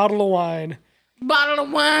whole bottle of wine, Bottle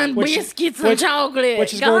of wine, biscuits, and chocolate.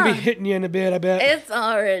 which is going to be God, hitting you in a bit, I bet. it's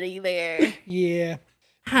already there. Yeah.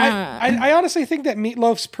 Huh. I honestly think that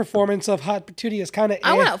Meatloaf's performance of Hot Patootie is kind of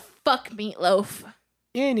I want to fuck Meatloaf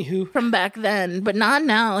Anywho, from back then, but not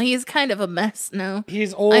now. He's kind of a mess now.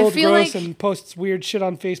 he's old, feel gross, like- and posts weird shit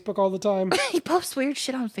on Facebook all the time. He posts weird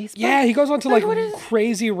shit on Facebook. Yeah, he goes on to like What is-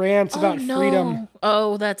 crazy rants about no. freedom.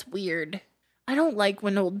 Oh, that's weird. I don't like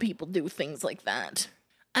when old people do things like that.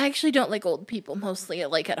 I actually don't like old people mostly,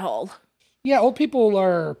 like at all. Yeah, old people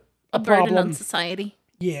are A a burden problem. on society.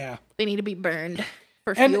 Yeah. They need to be burned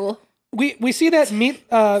for And fuel. We see that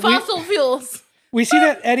Fossil fuels. we see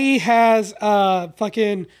that Eddie has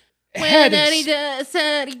fucking When head. Eddie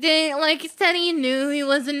said he didn't like his Teddy, he knew he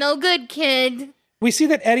was a no good kid. We see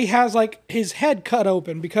that Eddie has like his head cut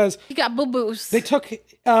open because He got boo-boos. they took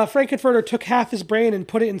Frankenfurter took half his brain and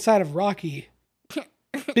put it inside of Rocky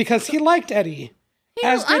because he liked Eddie,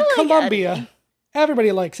 as I did like Columbia. Eddie.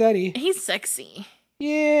 Everybody likes Eddie. He's sexy.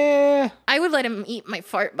 Yeah, I would let him eat my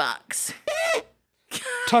fart box.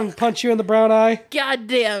 tongue punch you in the brown eye. God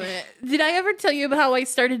damn it. Did I ever tell you about how I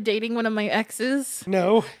started dating one of my exes?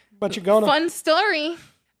 No, but you're gonna. Fun story.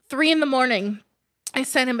 3 a.m. I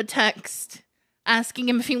sent him a text asking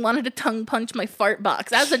him if he wanted to tongue punch my fart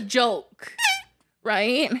box as a joke.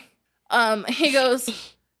 Right? He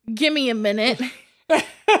goes, "Give me a minute."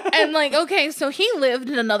 And like, okay, so he lived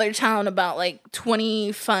in another town about like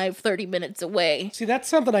 25-30 minutes away. See, that's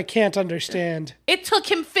something I can't understand. It took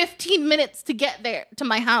him 15 minutes to get there to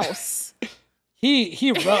my house.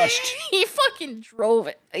 He rushed. He fucking drove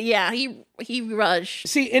it. Yeah, he rushed.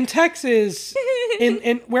 See, in Texas,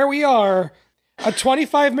 in where we are, a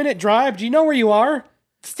 25-minute drive. Do you know where you are?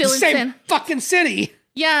 Still The in same San. fucking city.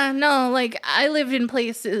 Yeah, no, like I lived in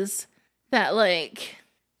places that like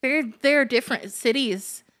there are different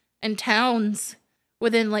cities and towns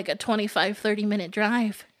within like a 25-30 minute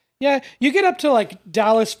drive. Yeah, you get up to like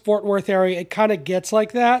Dallas, Fort Worth area, it kind of gets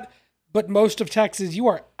like that. But most of Texas, you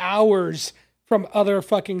are hours from other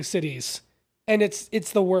fucking cities, and it's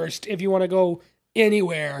the worst if you want to go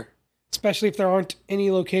anywhere, especially if there aren't any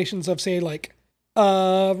locations of say like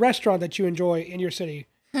a restaurant that you enjoy in your city.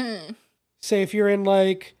 Say if you're in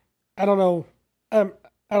like I don't know what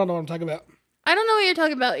I'm talking about. I don't know what you're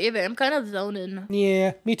talking about either. I'm kind of zoning.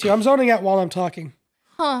 Yeah, me too. I'm zoning out while I'm talking.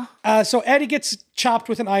 Huh. So Eddie gets chopped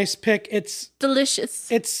with an ice pick. It's Delicious.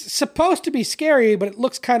 supposed to be scary, but it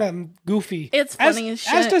looks kind of goofy. It's funny as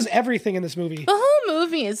As shit. does everything in this movie. The whole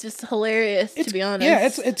movie is just hilarious, to be honest. Yeah,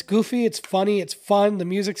 it's goofy, it's funny, it's fun. The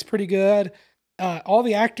music's pretty good. All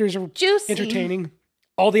the actors are juicy. entertaining.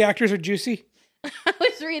 All the actors are juicy. I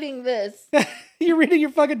was reading this. You're reading your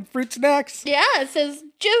fucking fruit snacks Yeah, it says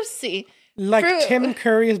juicy. like Fruit. Tim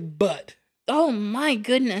Curry's butt. Oh my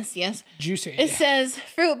goodness, yes. Juicy. It says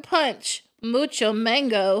fruit punch, mucho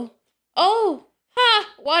mango. Oh,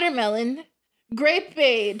 watermelon,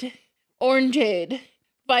 grapeade, orangeade,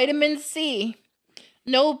 vitamin C.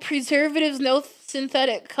 No preservatives, no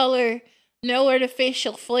synthetic color, no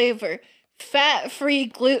artificial flavor. Fat-free,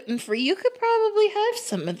 gluten-free. You could probably have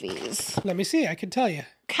some of these. Let me see. I can tell you.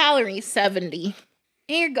 Calorie 70.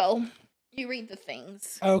 Here you go. You read the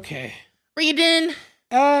things. Okay. Reading.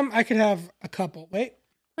 I could have a couple. Wait.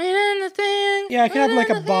 Reading the thing. Yeah, I could have like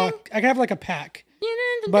a reading the box. thing, I could have like a pack. reading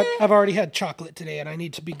the But thing. I've already had chocolate today, and I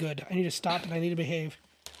need to be good. I need to stop, and I need to behave.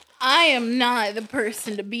 I am not the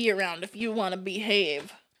person to be around if you want to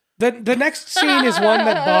behave. The next scene is one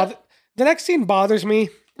that The next scene bothers me,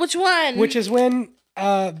 Which one? which is when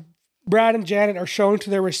Brad and Janet are shown to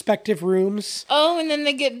their respective rooms. Oh, and then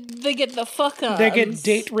they get the fuck on. They get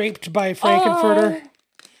date raped by Frankenfurter.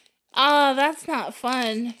 Ah, that's not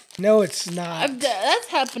fun. No, it's not. That's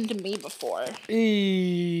happened to me before.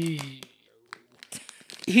 He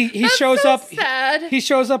That's shows so up. sad. He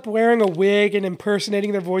shows up wearing a wig and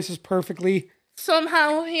impersonating their voices perfectly.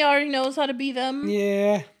 Somehow he already knows how to be them.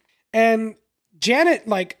 Yeah, and Janet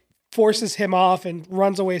like forces him off and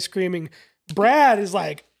runs away screaming. Brad is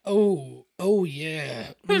like, "Oh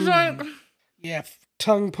yeah, He's like, Yeah,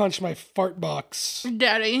 tongue punch my fart box.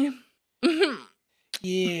 Daddy.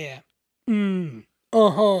 Yeah.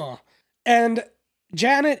 Uh-huh. And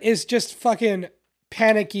Janet is just fucking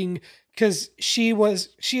panicking because she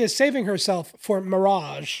is saving herself for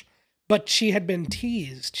Mirage, but she had been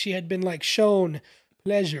teased. She had been like shown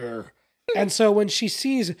pleasure. And so when she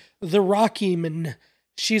sees the Rocky Man,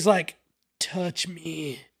 she's like, touch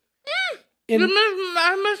me.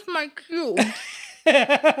 I miss my cue.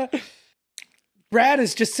 Brad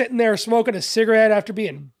is just sitting there smoking a cigarette after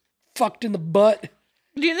being fucked in the butt.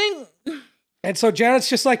 Do you think? And so Janet's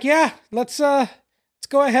just like, yeah, let's go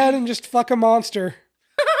ahead and just fuck a monster.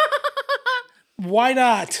 Why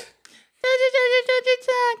not? Touch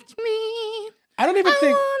me. I don't even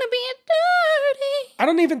think. Wanna be dirty. I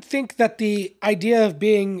don't even think that the idea of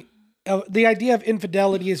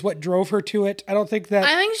infidelity is what drove her to it. I don't think that.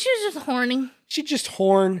 I think she's just horny. She just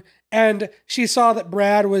horn, and she saw that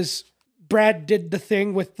Brad did the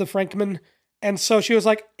thing with the Frankman, and so she was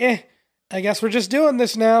like, I guess we're just doing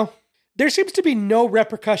this now. There seems to be no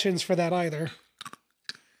repercussions for that either.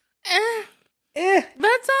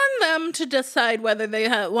 That's on them to decide whether they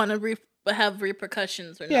want to have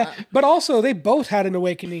repercussions or not. But also they both had an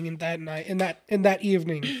awakening in that night, in that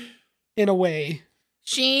evening, in a way.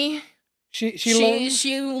 She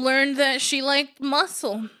learned that she liked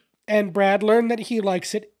muscle. And Brad learned that he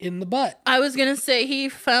likes it in the butt. I was gonna say he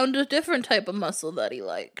found a different type of muscle that he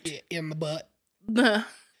liked. Yeah, in the butt.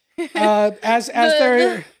 As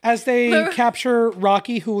they capture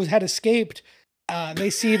Rocky, who had escaped, they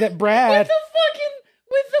see that Brad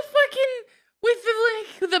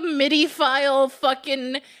with the MIDI file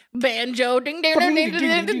fucking banjo.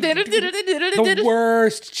 The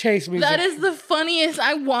worst chase music. That is the funniest.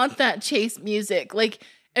 I want that chase music. Like,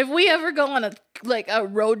 if we ever go on a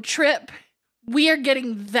road trip, we are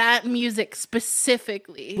getting that music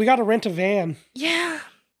specifically. We gotta rent a van. Yeah.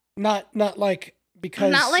 Not like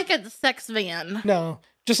because not like a sex van. No.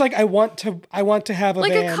 Just like I want to have a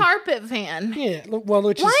like van. Like a carpet van. Yeah. Well,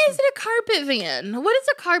 why is it a carpet van? What is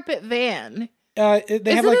a carpet van?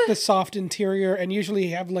 They have like the soft interior, and usually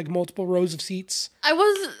have like multiple rows of seats.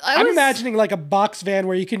 I'm imagining like a box van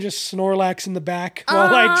where you can just Snorlax in the back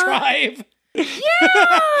while I drive.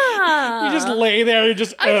 Yeah. You just lay there. You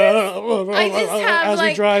just. I just have as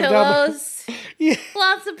like we drive pillows. Yeah.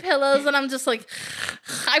 Lots of pillows, and I'm just like,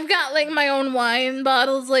 I've got like my own wine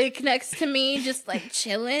bottles like next to me, just like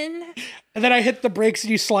chilling. And then I hit the brakes, and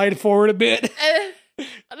you slide forward a bit.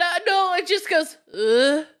 No, it just goes.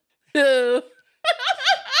 Because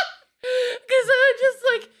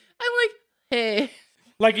I'm like, hey.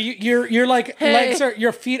 Like you're like legs are,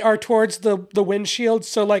 your feet are towards the windshield,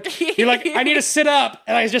 so like you're like, I need to sit up,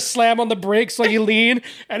 and I just slam on the brakes while you lean,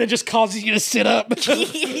 and it just causes you to sit up.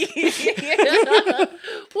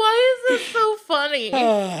 Why is this so funny?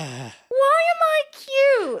 Why am I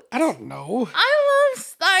cute? I don't know.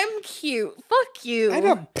 I'm cute. Fuck you.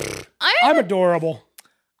 I'm adorable.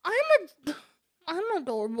 I'm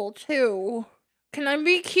adorable too. Can I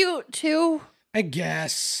be cute too? I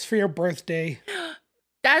guess for your birthday.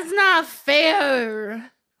 That's not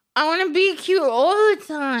fair. I want to be cute all the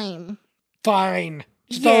time. Fine.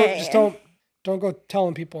 Just don't go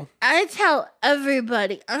telling people. I tell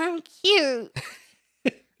everybody I'm cute.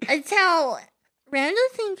 I tell Randall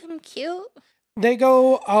thinks I'm cute. They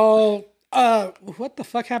go all what the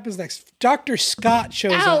fuck happens next? Dr. Scott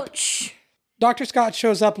shows up. Ouch. Dr. Scott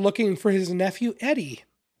shows up looking for his nephew Eddie.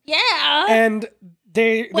 Yeah. And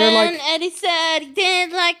they're like, Eddie said he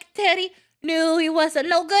didn't like Teddy, knew he was a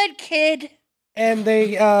no good kid. And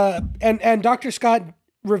they and Dr. Scott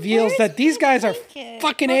reveals that these guys are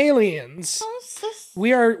fucking aliens.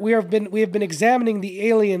 We have been examining the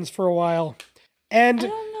aliens for a while. And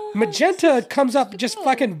Magenta comes up just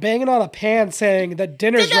fucking banging on a pan saying that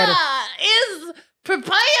dinner's ready. Is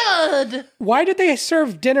prepared. Why did they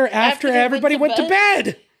serve dinner after everybody went to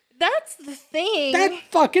bed? That's the thing. That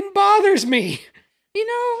fucking bothers me. You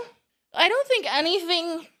know, I don't think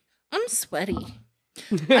anything... I'm sweaty. I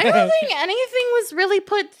don't think anything was really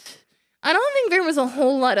I don't think there was a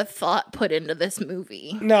whole lot of thought put into this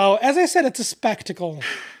movie. No, as I said, it's a spectacle.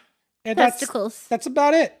 And Spectacles. That's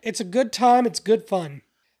about it. It's a good time. It's good fun.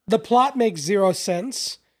 The plot makes zero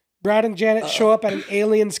sense. Brad and Janet show up at an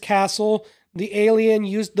alien's castle. The alien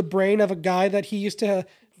used the brain of a guy that he used to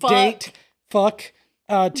to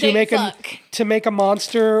make a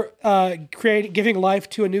monster, giving life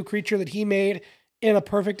to a new creature that he made in a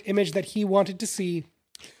perfect image that he wanted to see.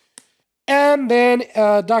 And then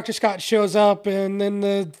Dr. Scott shows up, and then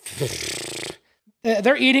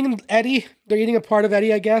they're eating Eddie. They're eating a part of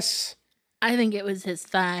Eddie, I guess. I think it was his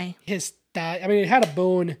thigh. His thigh. I mean, it had a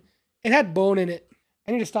bone It had bone in it.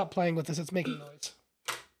 I need to stop playing with this. It's making noise.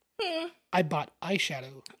 I bought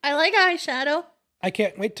eyeshadow. I like eyeshadow. I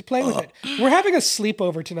can't wait to play with it. We're having a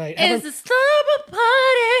sleepover tonight. It's a slumber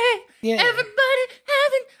party. Yeah. Everybody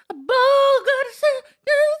having a ball. Gonna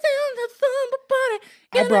do the slumber party.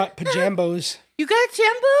 I brought pajambos. You got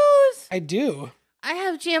jambos? I do. I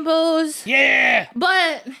have jambos. Yeah.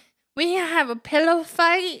 But we need to have a pillow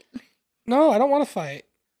fight. No, I don't want to fight.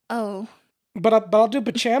 Oh. But I'll do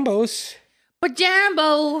pajambos.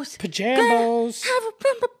 Pajambos. Pajambos. Have a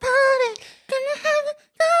slumber party. Gonna have a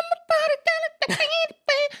slumber party. Gonna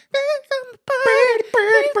slumber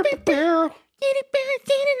party.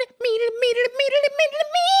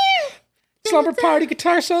 Slumber party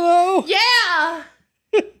guitar solo. Yeah.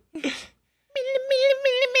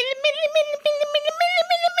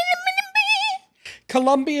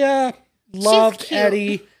 Columbia loved cute.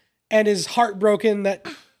 Eddie and is heartbroken that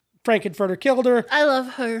Frankenfurter killed her. I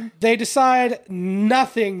love her. They decide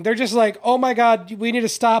nothing. They're just like, oh my God, we need to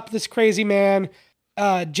stop this crazy man.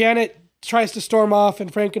 Janet tries to storm off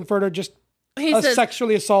and Frankenfurter just He says,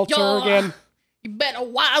 sexually assaults her "Yo, again. You better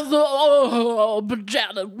wise up,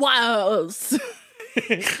 Janet, wise.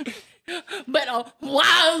 Better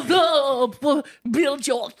wise up, build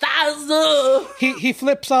your thighs up. He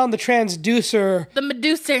flips on the transducer,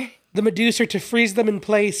 The Medusa, to freeze them in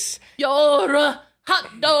place. you're a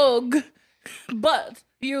hot dog, but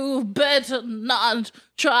you better not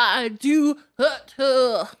try to hurt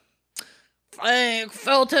her.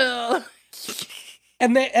 Frankfurter.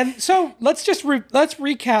 And so let's just let's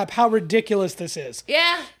recap how ridiculous this is.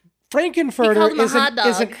 Yeah, Frankenfurter him a hot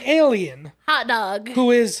is an dog. alien hot dog.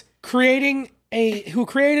 who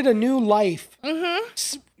created a new life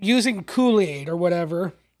using Kool-Aid or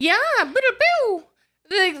whatever. Yeah, boo.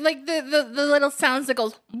 Like the little sounds that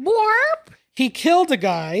goes warp. He killed a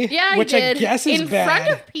guy, Yeah, which he did. I guess is in bad.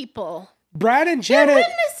 front of people. Brad and They're Janet.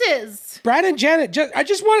 witnesses. Brad and Janet. They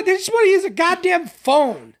just want to use a goddamn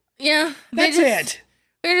phone. Yeah, That's it.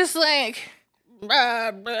 They're just like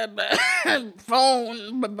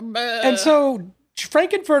phone. And so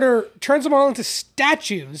Frankenfurter turns them all into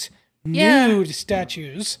statues, Yeah. nude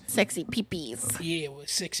statues. Sexy peepees. Yeah, with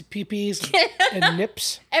sexy peepees and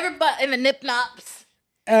nips. Everybody in the nip nops,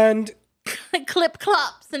 And clip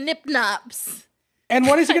clops, and nip nops.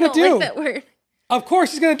 what is he I gonna don't do? like that word. Of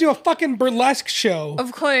course, he's gonna do a fucking burlesque show.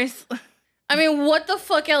 Of course. I mean, what the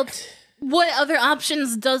fuck else? What other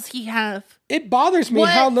options does he have? It bothers me What?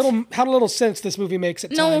 how little sense this movie makes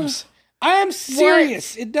at No. times. I am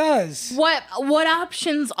serious. It does. What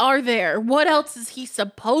options are there? What else is he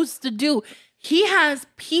supposed to do? He has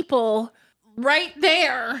people right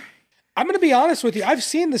there. I'm gonna be honest with you. I've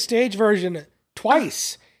seen the stage version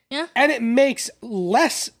twice, Yeah. and it makes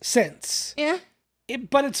less sense. Yeah.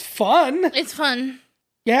 But it's fun. It's fun.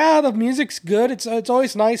 Yeah, the music's good. It's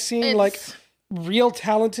always nice seeing It's, like real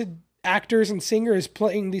talented actors and singers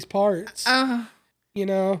playing these parts. You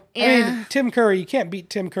know, I yeah. mean, Tim Curry. You can't beat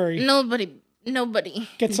Tim Curry. Nobody.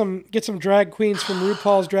 Get some drag queens from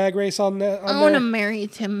RuPaul's Drag Race on there. I want to marry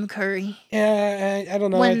Tim Curry. Yeah, I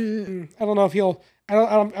don't know. I don't know if he'll. I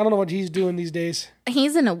don't know what he's doing these days.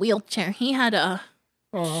 He's in a wheelchair. He had a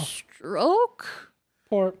Oh, stroke.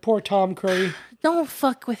 poor Tom Curry. Don't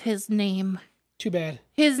fuck with his name. Too bad.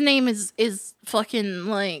 His name is fucking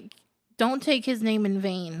like. Don't take his name in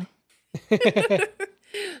vain.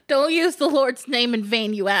 Don't use the Lord's name in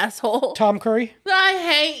vain, you asshole. Tom Curry. I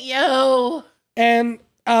hate you. And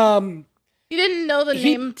You didn't know the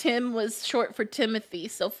name Tim was short for Timothy,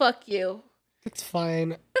 so fuck you. it's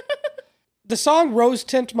fine. The song "Rose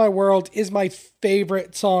Tint My World" is my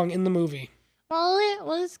favorite song in the movie. Well, it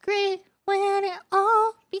was great when it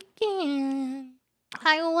all began.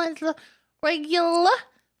 I was a regular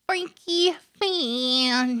Frankie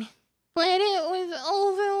fan. But it was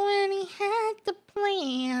over when he had the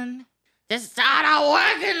plan to start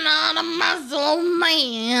working on a muscle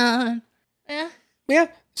man. Yeah. Yeah.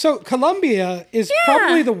 So Columbia is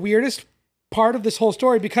probably the weirdest part of this whole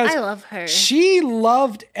story because I love her. she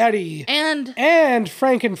loved Eddie And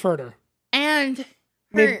Frankenfurter.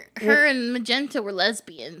 her and Magenta were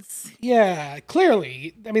lesbians. Yeah,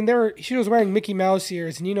 clearly. I mean, she was wearing Mickey Mouse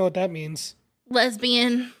ears, and you know what that means.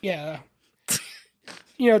 Lesbian. Yeah.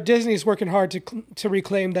 You know, Disney's working hard to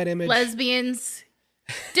reclaim that image. Lesbians.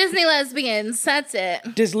 Disney lesbians. That's it.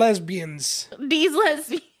 Dis lesbians. These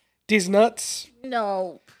lesbians. Dis nuts.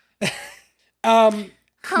 No.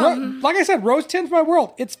 Like I said, Rose Tints My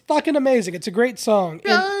World. It's fucking amazing. It's a great song.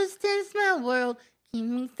 Rose tints my world. Keep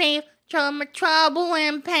me safe from my trouble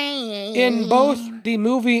and pain. In both the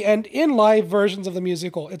movie and in live versions of the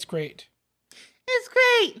musical, it's great. It's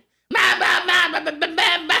great.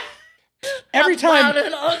 every time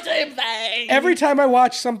an all-time thing. every time I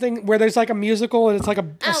watch something where there's like a musical and it's like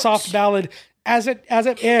a soft ballad, as it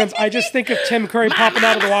ends, I just think of Tim Curry popping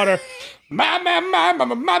out of the water. I'm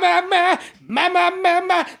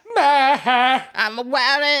a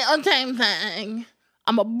wild and all-time thing.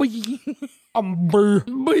 I'm a bee. bee.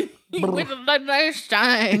 With a nice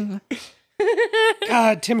sting.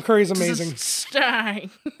 God, Tim Curry's amazing. Sting.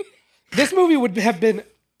 This movie would have been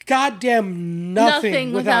goddamn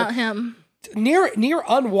nothing without him. Near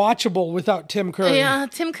unwatchable without Tim Curry. Yeah,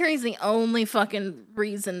 Tim Curry's the only fucking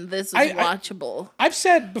reason this is watchable. I've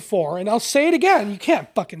said before, and I'll say it again. You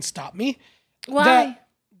can't fucking stop me. Why?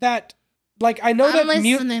 That like I know I'm that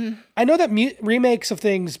listening. I know that remakes of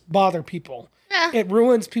things bother people. Yeah. It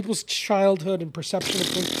ruins people's childhood and perception of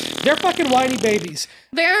things. They're fucking whiny babies.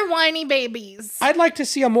 They're whiny babies. I'd like to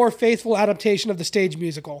see a more faithful adaptation of the stage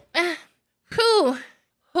musical. Who?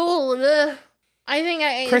 I think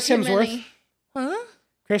I ate Chris too Hemsworth. many. Huh?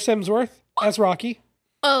 Chris Hemsworth as Rocky.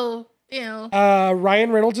 Oh, ew.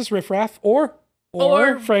 Ryan Reynolds as Riff Raff, or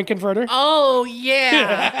Frankenfurter. Oh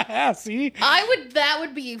yeah. See? That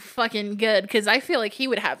would be fucking good because I feel like he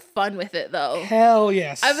would have fun with it though. Hell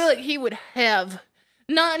yes. I feel like he would have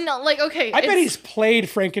not like okay. I bet he's played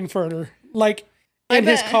Frankenfurter like in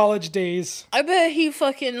his college days. I bet he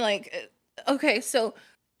fucking like okay, so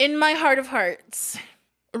in my heart of hearts,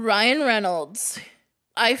 Ryan Reynolds,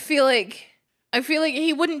 I feel like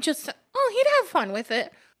he wouldn't just he'd have fun with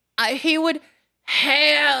it. He would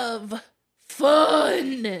have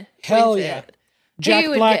fun. Hell with yeah. it. Jack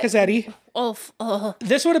Black as Eddie.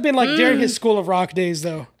 This would have been like during his School of Rock days,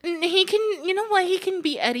 though. He can, you know what? He can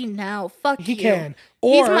be Eddie now. Fuck He you. can.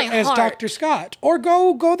 Or as Dr. Scott. Or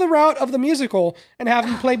go the route of the musical and have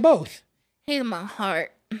him play both. He's my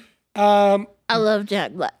heart. I love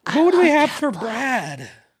Jack Black. Who would we have for Brad?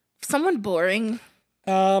 Someone boring.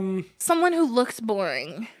 Someone who looks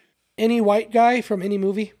boring. Any white guy from any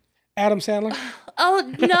movie? Adam Sandler?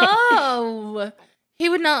 Oh, no. He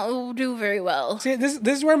would not do very well. See, this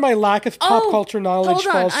is where my lack of pop culture knowledge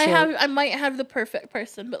falls short. I might have the perfect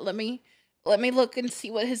person, but let me look and see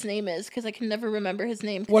what his name is because I can never remember his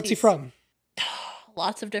name. What's he from?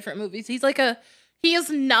 Lots of different movies. He's not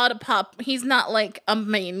like a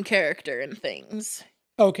main character in things.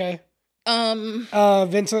 Okay.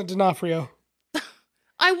 Vincent D'Onofrio.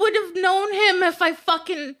 I would have known him if I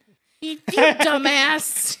fucking you dumbass.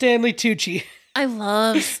 Stanley Tucci. I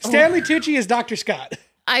love Stanley Tucci is Dr. Scott.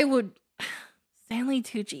 Stanley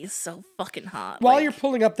Tucci is so fucking hot. While you're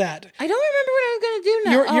pulling up that, I don't remember what I was gonna do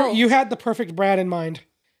now. You had the perfect Brad in mind.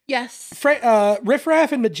 Yes. Riff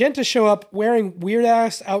Raff and Magenta show up wearing weird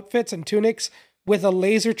ass outfits and tunics with a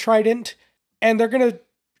laser trident, and they're gonna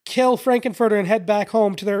kill Frankenfurter and head back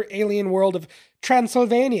home to their alien world of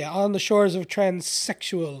Transylvania on the shores of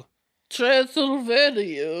Transexual.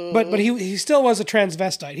 Transylvania. But he still was a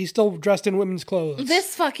transvestite. He still dressed in women's clothes.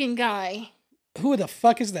 This fucking guy. Who the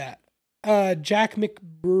fuck is that? Jack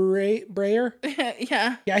McBrayer?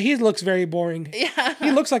 Yeah. Yeah, he looks very boring. Yeah.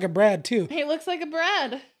 He looks like a Brad, too. He looks like a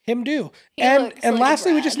Brad. Him do. He and like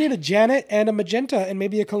lastly, we just need a Janet and a Magenta and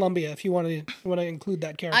maybe a Columbia if you want to include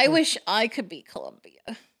that character. I wish I could be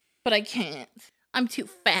Columbia, but I can't. I'm too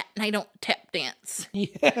fat and I don't tap dance.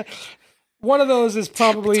 Yeah. One of those is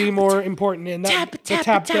probably more important in that.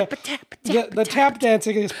 The tap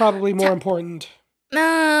dancing is probably more important. No,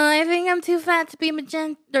 I think I'm too fat to be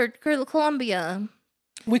Magenta or Columbia.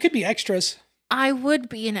 We could be extras. I would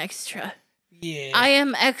be an extra. Yeah. I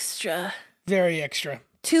am extra. Very extra.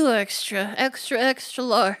 Too extra. Extra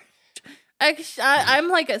large. I'm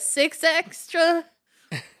like a 6 extra.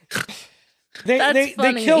 They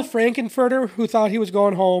kill Frankenfurter, who thought he was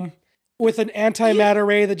going home, with an antimatter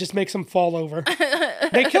ray that just makes him fall over.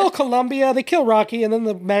 They kill Columbia, they kill Rocky, and then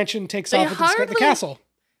the mansion takes off with the castle.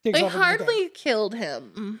 They hardly killed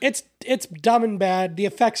him. It's dumb and bad. The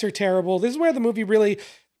effects are terrible. This is where the movie really,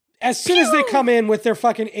 as soon as they come in with their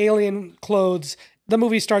fucking alien clothes, the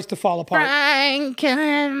movie starts to fall apart.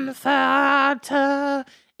 Frankenfurter,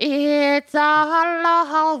 it's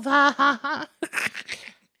all over.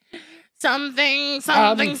 Something.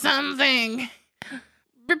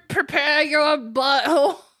 Prepare your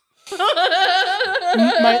butthole.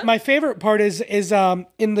 my favorite part is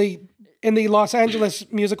in the Los Angeles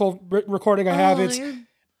musical recording I have. It's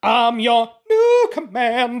I'm your new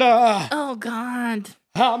commander. Oh God.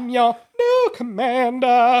 I'm your new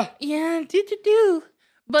commander. Yeah, do.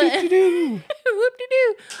 But do.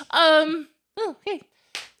 whoop-de-doo. Oh, hey.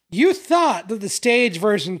 You thought that the stage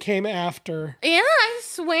version came after. Yeah, I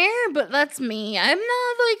swear, but that's me. I'm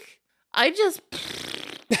not like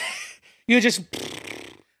You just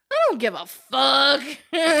I don't give a fuck.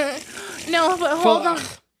 No, but hold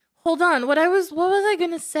on. What was I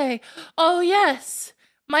gonna say? Oh yes,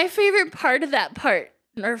 my favorite part of that part,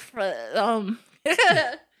 they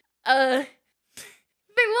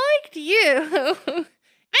liked you.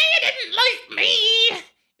 They didn't like me.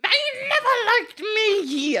 They never liked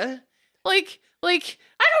me. Like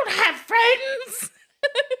I don't have friends.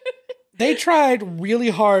 They tried really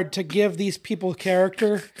hard to give these people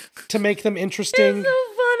character to make them interesting. It's so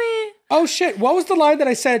funny. Oh shit! What was the line that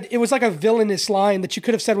I said? It was like a villainous line that you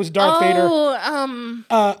could have said was Darth Vader.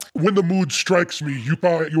 When the mood strikes me, you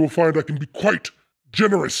will find I can be quite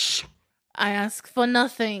generous. I ask for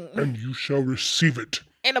nothing. And you shall receive it.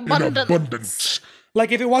 In abundance. In abundance.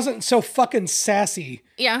 Like, if it wasn't so fucking sassy,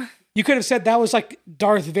 Yeah. you could have said that was like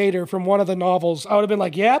Darth Vader from one of the novels. I would have been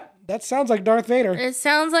like, yep, that sounds like Darth Vader. It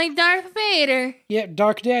sounds like Darth Vader. Yeah,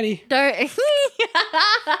 Dark Daddy.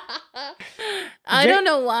 I don't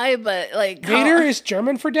know why, but like... Vader is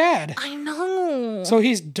German for dad. I know. So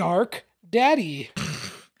he's Dark Daddy.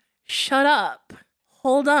 Shut up.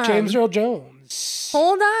 Hold on. James Earl Jones.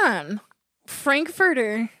 Hold on.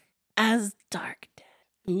 Frankfurter as Dark Dad.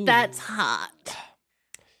 Ooh. That's hot.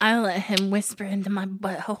 I let him whisper into my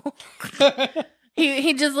butthole.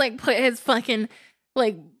 he just like put his fucking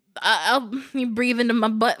like he breathe into my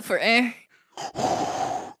butt for air.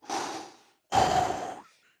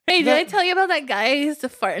 Hey, did I tell you about that guy who used to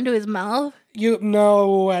fart into his mouth?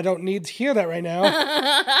 No, I don't need to hear that right now.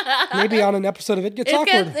 Maybe on an episode of It Gets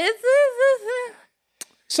Awkward.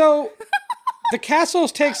 So the castle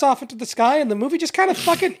takes off into the sky and the movie just kind of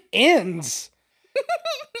fucking ends.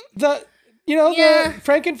 The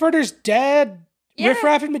Frankenfurter's dead. Yeah. Riff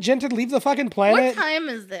Raff and Magenta leave the fucking planet. What time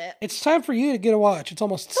is it? It's time for you to get a watch. It's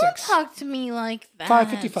almost Don't 6. talk to me like that.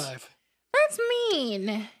 5:55. That's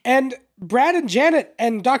mean. And Brad and Janet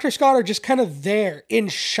and Dr. Scott are just kind of there in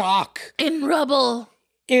shock. In rubble.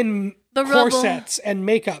 In The corsets and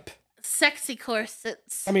makeup. Sexy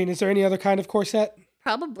corsets. I mean, is there any other kind of corset?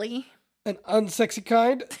 Probably. An unsexy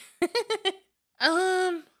kind?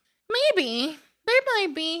 Maybe. There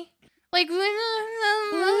might be. Like,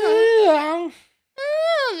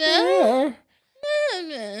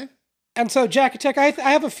 And so, Jack Attack, I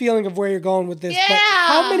have a feeling of where you're going with this. Yeah. But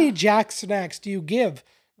how many Jack Snacks do you give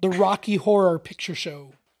the Rocky Horror Picture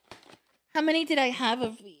Show? How many did I have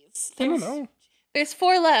of these? I don't know. There's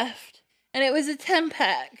 4 left, and it was a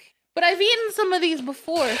 10-pack. But I've eaten some of these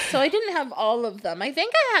before, so I didn't have all of them. I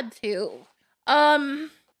think I had 2.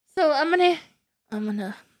 So I'm gonna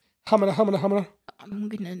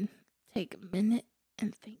take a minute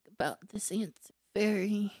and think about this answer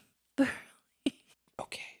very thoroughly.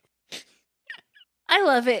 Okay. I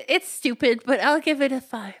love it. It's stupid, but I'll give it a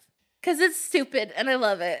 5. Because it's stupid, and I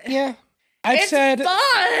love it. Yeah. It's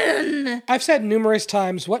fun! I've said numerous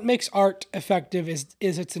times, what makes art effective is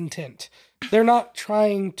its intent. They're not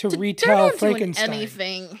trying to retell They're not Frankenstein. doing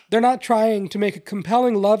anything. They're not trying to make a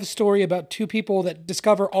compelling love story about 2 people that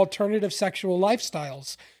discover alternative sexual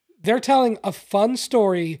lifestyles. They're telling a fun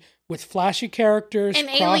story with flashy characters, And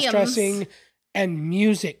cross-dressing, aliens. and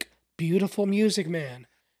music. Beautiful music, man.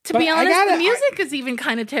 To But be I honest, gotta- the music is even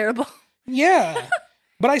kind of terrible. Yeah.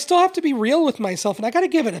 But I still have to be real with myself, and I gotta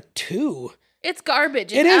give it a 2. It's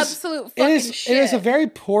garbage. It It's is absolute fucking shit. It is a very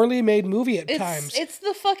poorly made movie at times. It's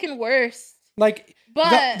the fucking worst. Like,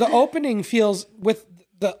 But- the opening feels, with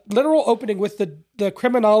the literal opening with the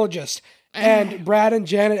criminologist and Brad and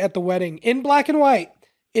Janet at the wedding in black and white,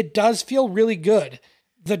 it does feel really good.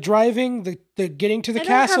 The driving, the getting to the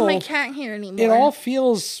castle, I don't have my cat here anymore. it all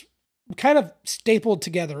feels kind of stapled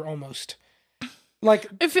together almost. Like,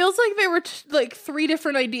 It feels like there were like 3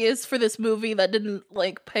 different ideas for this movie that didn't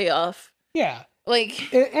like pay off. yeah.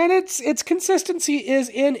 Like, And its consistency is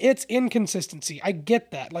in its inconsistency. I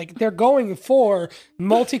get that. Like, they're going for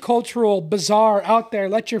multicultural, bizarre, out there,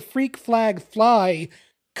 let your freak flag fly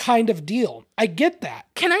kind of deal. I get that.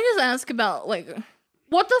 can I just ask about like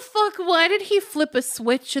what the fuck? Why did he flip a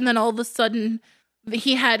switch and then all of a sudden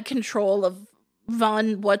he had control of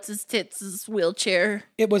Von What's-His-Tits' wheelchair?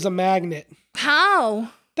 It was a magnet.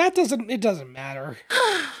 How? It doesn't matter.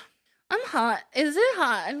 I'm hot. Is it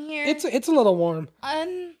hot in here? It's a little warm.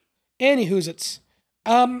 Anywho's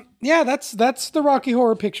yeah, that's the Rocky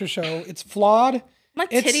Horror Picture Show. It's flawed. My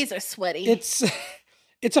titties are sweaty. It's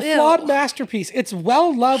a Ew. flawed masterpiece. It's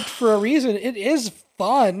well loved for a reason. It is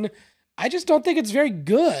fun. I just don't think it's very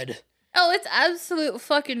good. Oh, it's absolute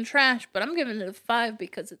fucking trash, but I'm giving it a 5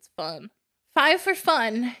 because it's fun. 5 for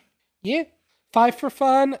fun. Yeah. 5 for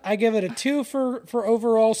fun. I give it a 2 for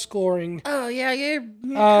overall scoring. Oh, yeah, you're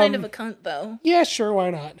kind of a cunt, though. Yeah, sure,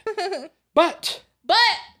 why not? But But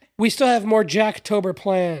we still have more Jacktober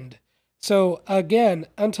planned. So, again,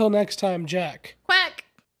 until next time, Jack. Quack.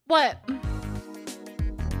 What?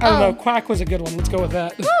 I don't know. Quack was a good one. Let's go with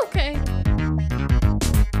that. Okay.